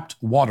trapped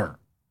water.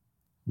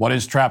 What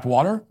is trapped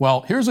water?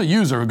 Well, here's a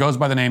user who goes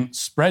by the name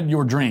Spread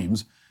Your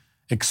Dreams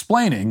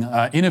explaining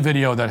in a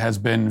video that has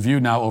been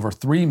viewed now over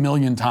 3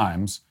 million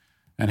times.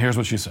 And here's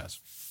what she says.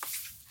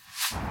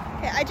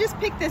 Okay, I just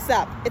picked this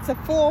up. It's a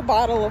full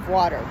bottle of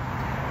water.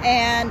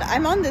 And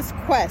I'm on this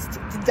quest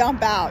to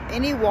dump out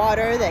any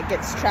water that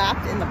gets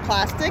trapped in the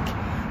plastic,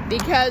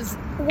 because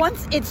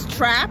once it's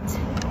trapped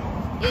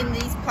in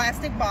these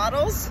plastic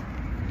bottles,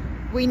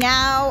 we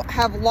now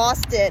have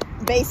lost it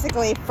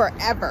basically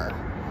forever.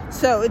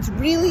 So it's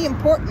really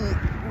important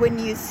when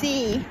you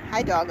see,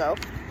 hi doggo,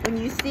 when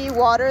you see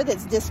water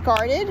that's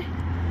discarded,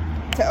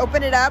 to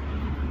open it up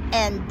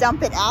and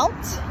dump it out.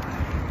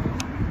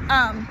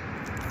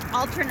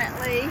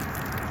 Alternately,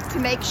 to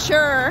make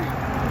sure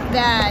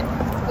that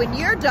when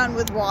you're done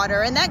with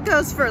water, and that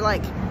goes for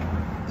like,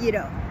 you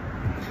know,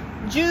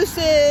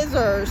 juices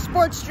or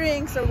sports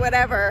drinks or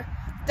whatever,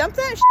 dump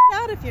that shit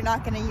out if you're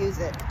not going to use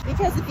it.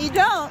 Because if you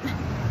don't,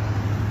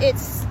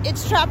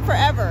 it's trapped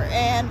forever,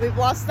 and we've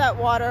lost that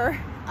water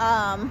to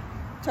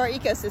our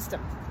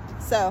ecosystem.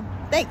 So,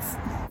 thanks.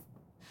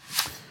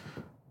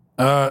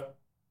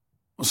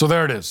 So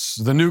there it is.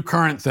 The new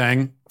current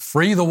thing,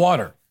 free the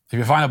water. If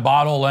you find a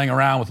bottle laying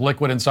around with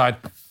liquid inside,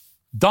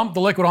 dump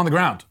the liquid on the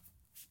ground.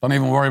 Don't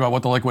even worry about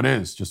what the liquid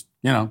is. Just,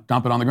 dump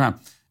it on the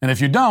ground. And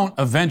if you don't,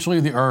 eventually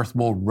the earth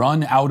will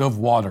run out of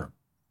water.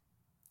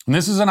 And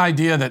this is an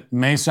idea that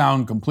may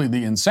sound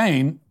completely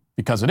insane,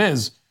 because it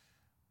is,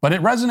 but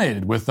it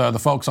resonated with the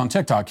folks on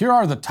TikTok. Here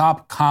are the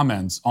top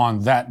comments on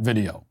that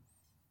video.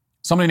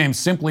 Somebody named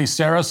Simply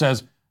Sarah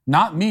says,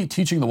 "Not me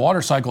teaching the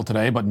water cycle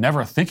today, but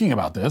never thinking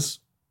about this."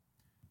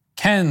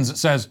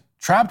 Ken's says,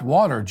 "Trapped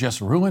water just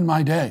ruined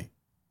my day."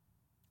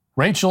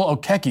 Rachel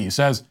Okeki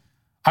says,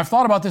 "I've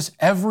thought about this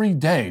every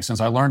day since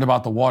I learned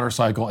about the water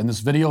cycle, and this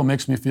video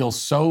makes me feel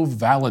so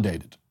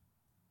validated."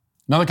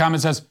 Another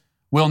comment says,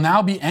 "We'll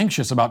now be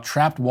anxious about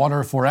trapped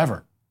water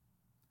forever."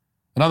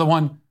 Another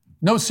one,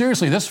 "No,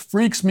 seriously, this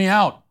freaks me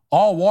out.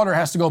 All water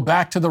has to go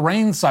back to the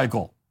rain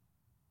cycle."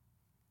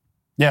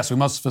 Yes, we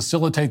must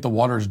facilitate the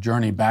water's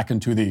journey back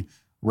into the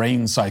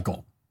rain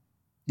cycle.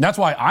 That's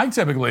why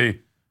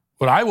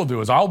what I will do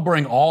is I'll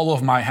bring all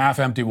of my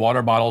half-empty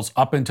water bottles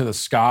up into the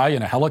sky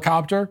in a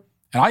helicopter,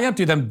 and I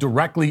empty them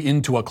directly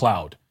into a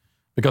cloud,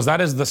 because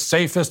that is the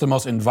safest and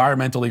most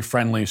environmentally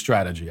friendly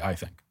strategy, I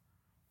think.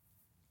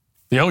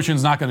 The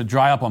ocean's not going to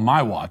dry up on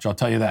my watch, I'll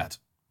tell you that.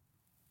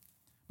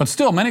 But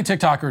still, many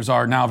TikTokers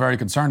are now very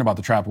concerned about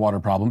the trapped water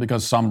problem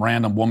because some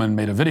random woman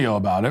made a video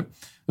about it.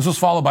 This was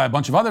followed by a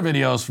bunch of other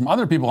videos from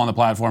other people on the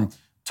platform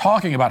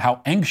talking about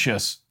how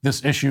anxious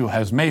this issue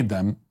has made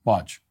them.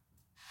 Watch.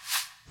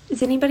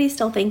 Is anybody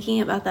still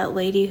thinking about that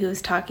lady who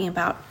was talking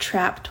about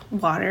trapped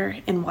water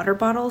in water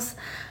bottles?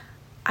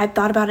 I've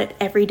thought about it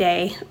every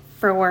day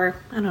for,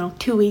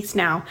 2 weeks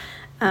now.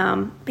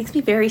 Makes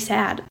me very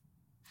sad.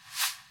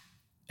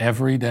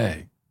 Every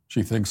day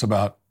she thinks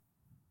about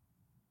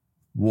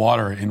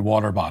water in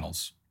water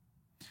bottles.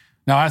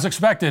 Now, as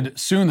expected,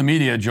 soon the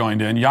media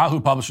joined in.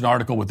 Yahoo published an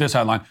article with this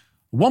headline: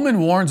 "Woman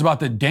warns about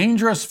the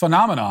dangerous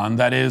phenomenon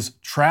that is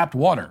trapped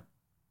water."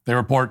 They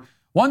report,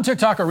 one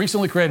TikToker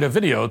recently created a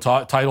video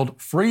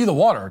titled "Free the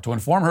Water" to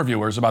inform her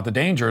viewers about the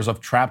dangers of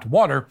trapped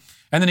water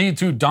and the need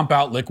to dump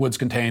out liquids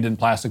contained in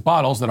plastic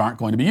bottles that aren't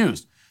going to be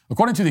used.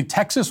 According to the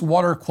Texas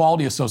Water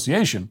Quality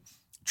Association,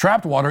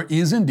 trapped water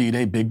is indeed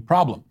a big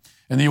problem.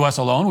 In the U.S.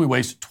 alone, we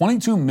waste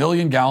 22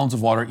 million gallons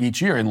of water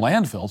each year in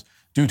landfills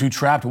due to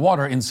trapped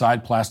water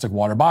inside plastic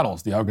water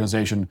bottles, the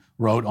organization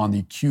wrote on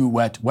the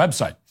QWet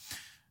website.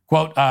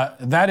 Quote,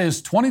 "That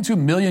is 22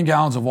 million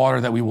gallons of water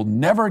that we will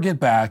never get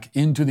back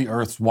into the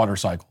Earth's water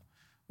cycle."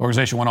 The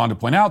organization went on to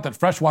point out that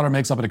fresh water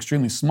makes up an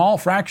extremely small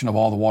fraction of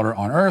all the water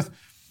on Earth,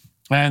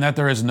 and that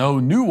there is no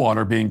new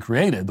water being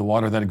created. The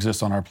water that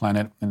exists on our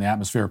planet in the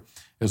atmosphere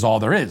is all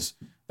there is.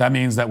 That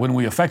means that when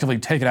we effectively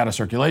take it out of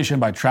circulation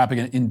by trapping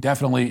it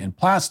indefinitely in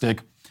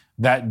plastic,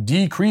 that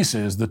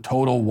decreases the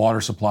total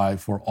water supply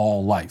for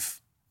all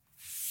life.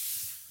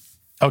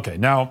 Okay,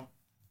 now,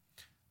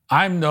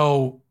 I'm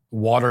no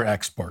water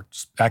expert,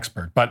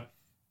 but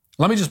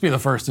let me just be the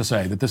first to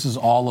say that this is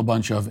all a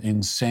bunch of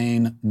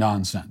insane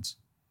nonsense.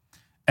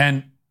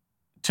 And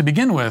to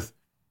begin with,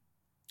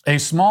 a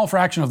small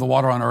fraction of the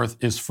water on Earth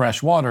is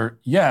fresh water,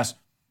 yes,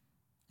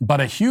 but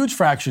a huge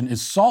fraction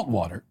is salt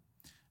water.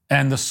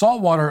 And the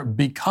salt water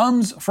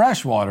becomes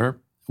fresh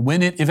water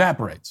when it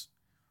evaporates.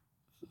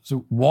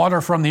 So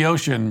water from the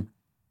ocean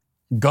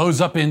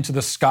goes up into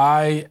the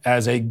sky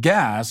as a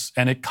gas,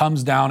 and it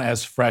comes down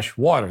as fresh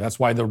water. That's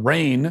why the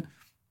rain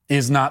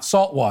is not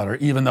salt water,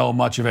 even though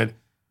much of it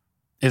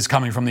is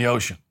coming from the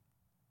ocean.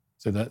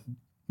 So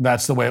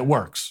that's the way it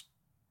works.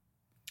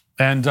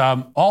 And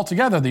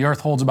altogether, the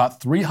Earth holds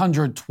about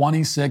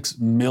 326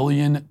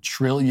 million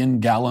trillion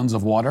gallons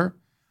of water.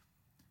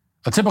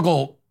 A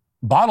typical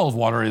bottle of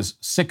water is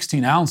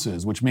 16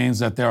 ounces, which means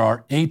that there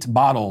are 8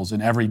 bottles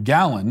in every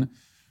gallon,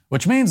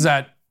 which means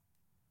that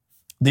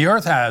the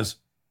Earth has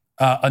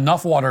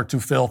enough water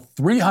to fill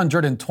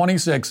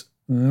 326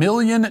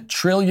 million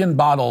trillion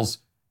bottles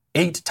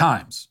 8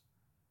 times.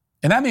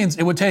 And that means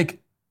it would take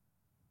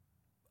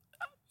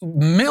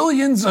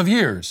millions of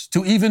years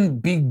to even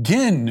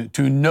begin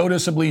to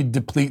noticeably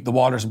deplete the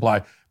water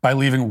supply by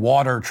leaving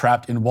water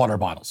trapped in water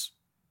bottles.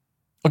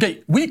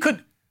 Okay, you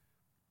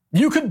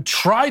could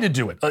try to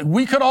do it.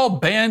 We could all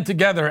band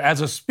together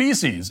as a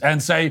species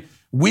and say,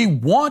 we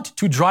want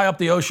to dry up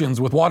the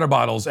oceans with water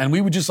bottles, and we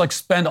would just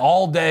spend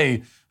all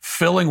day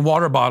filling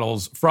water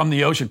bottles from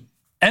the ocean.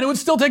 And it would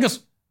still take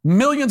us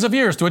millions of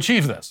years to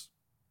achieve this.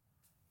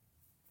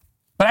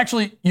 But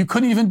actually, you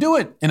couldn't even do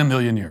it in a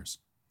million years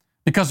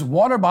because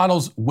water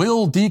bottles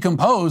will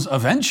decompose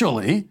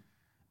eventually,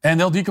 and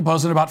they'll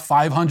decompose in about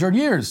 500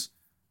 years.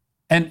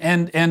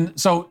 And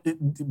so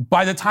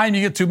by the time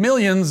you get to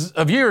millions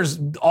of years,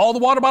 all the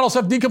water bottles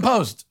have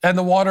decomposed and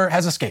the water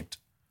has escaped.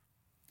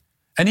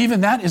 And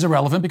even that is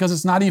irrelevant because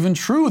it's not even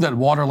true that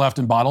water left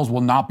in bottles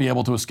will not be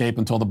able to escape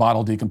until the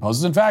bottle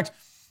decomposes. In fact,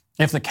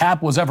 if the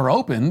cap was ever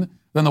opened,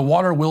 then the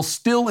water will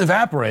still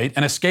evaporate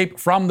and escape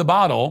from the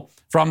bottle,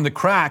 from the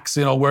cracks,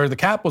 where the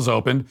cap was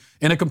opened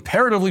in a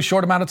comparatively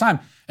short amount of time.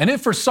 And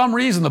if for some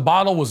reason the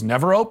bottle was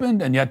never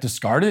opened and yet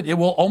discarded, it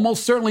will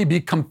almost certainly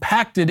be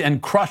compacted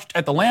and crushed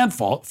at the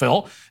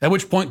landfill, at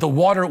which point the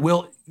water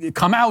will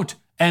come out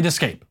and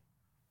escape.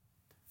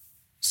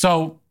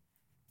 So,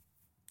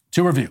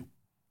 to review,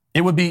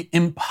 it would be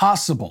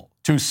impossible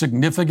to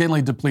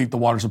significantly deplete the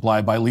water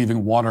supply by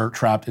leaving water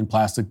trapped in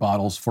plastic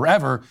bottles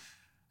forever.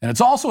 And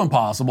it's also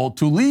impossible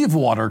to leave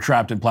water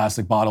trapped in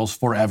plastic bottles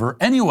forever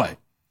anyway,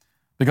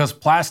 because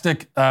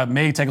plastic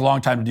may take a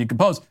long time to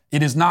decompose.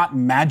 It is not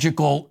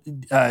magical,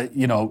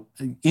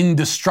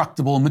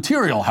 indestructible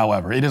material,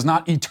 however. It is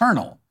not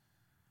eternal.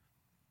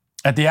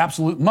 At the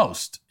absolute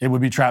most, it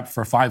would be trapped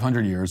for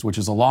 500 years, which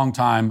is a long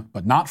time,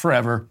 but not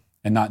forever,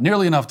 and not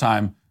nearly enough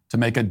time to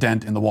make a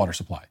dent in the water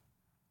supply.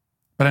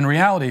 But in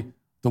reality,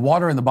 the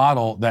water in the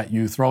bottle that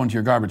you throw into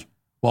your garbage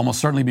will almost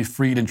certainly be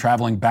freed and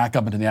traveling back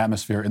up into the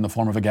atmosphere in the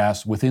form of a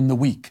gas within the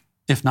week,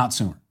 if not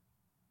sooner.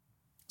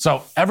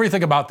 So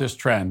everything about this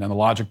trend and the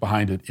logic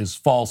behind it is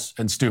false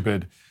and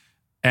stupid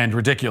and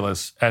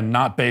ridiculous and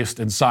not based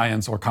in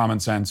science or common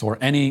sense or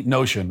any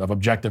notion of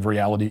objective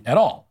reality at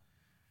all.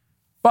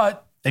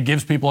 But it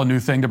gives people a new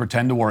thing to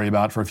pretend to worry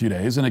about for a few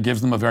days, and it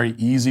gives them a very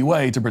easy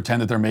way to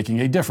pretend that they're making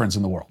a difference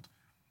in the world.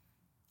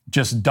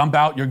 Just dump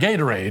out your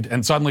Gatorade,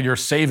 and suddenly you're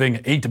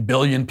saving 8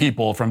 billion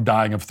people from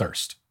dying of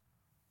thirst.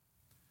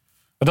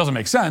 It doesn't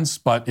make sense,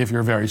 but if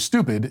you're very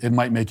stupid, it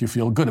might make you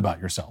feel good about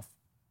yourself.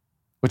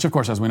 Which, of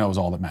course, as we know, is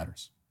all that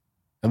matters.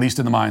 At least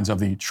in the minds of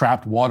the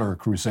trapped water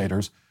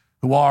crusaders,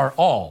 who are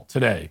all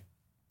today,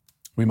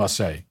 we must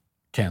say,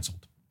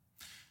 canceled.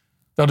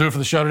 That'll do it for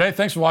the show today.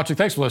 Thanks for watching.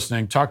 Thanks for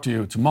listening. Talk to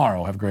you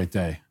tomorrow. Have a great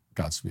day.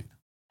 Godspeed.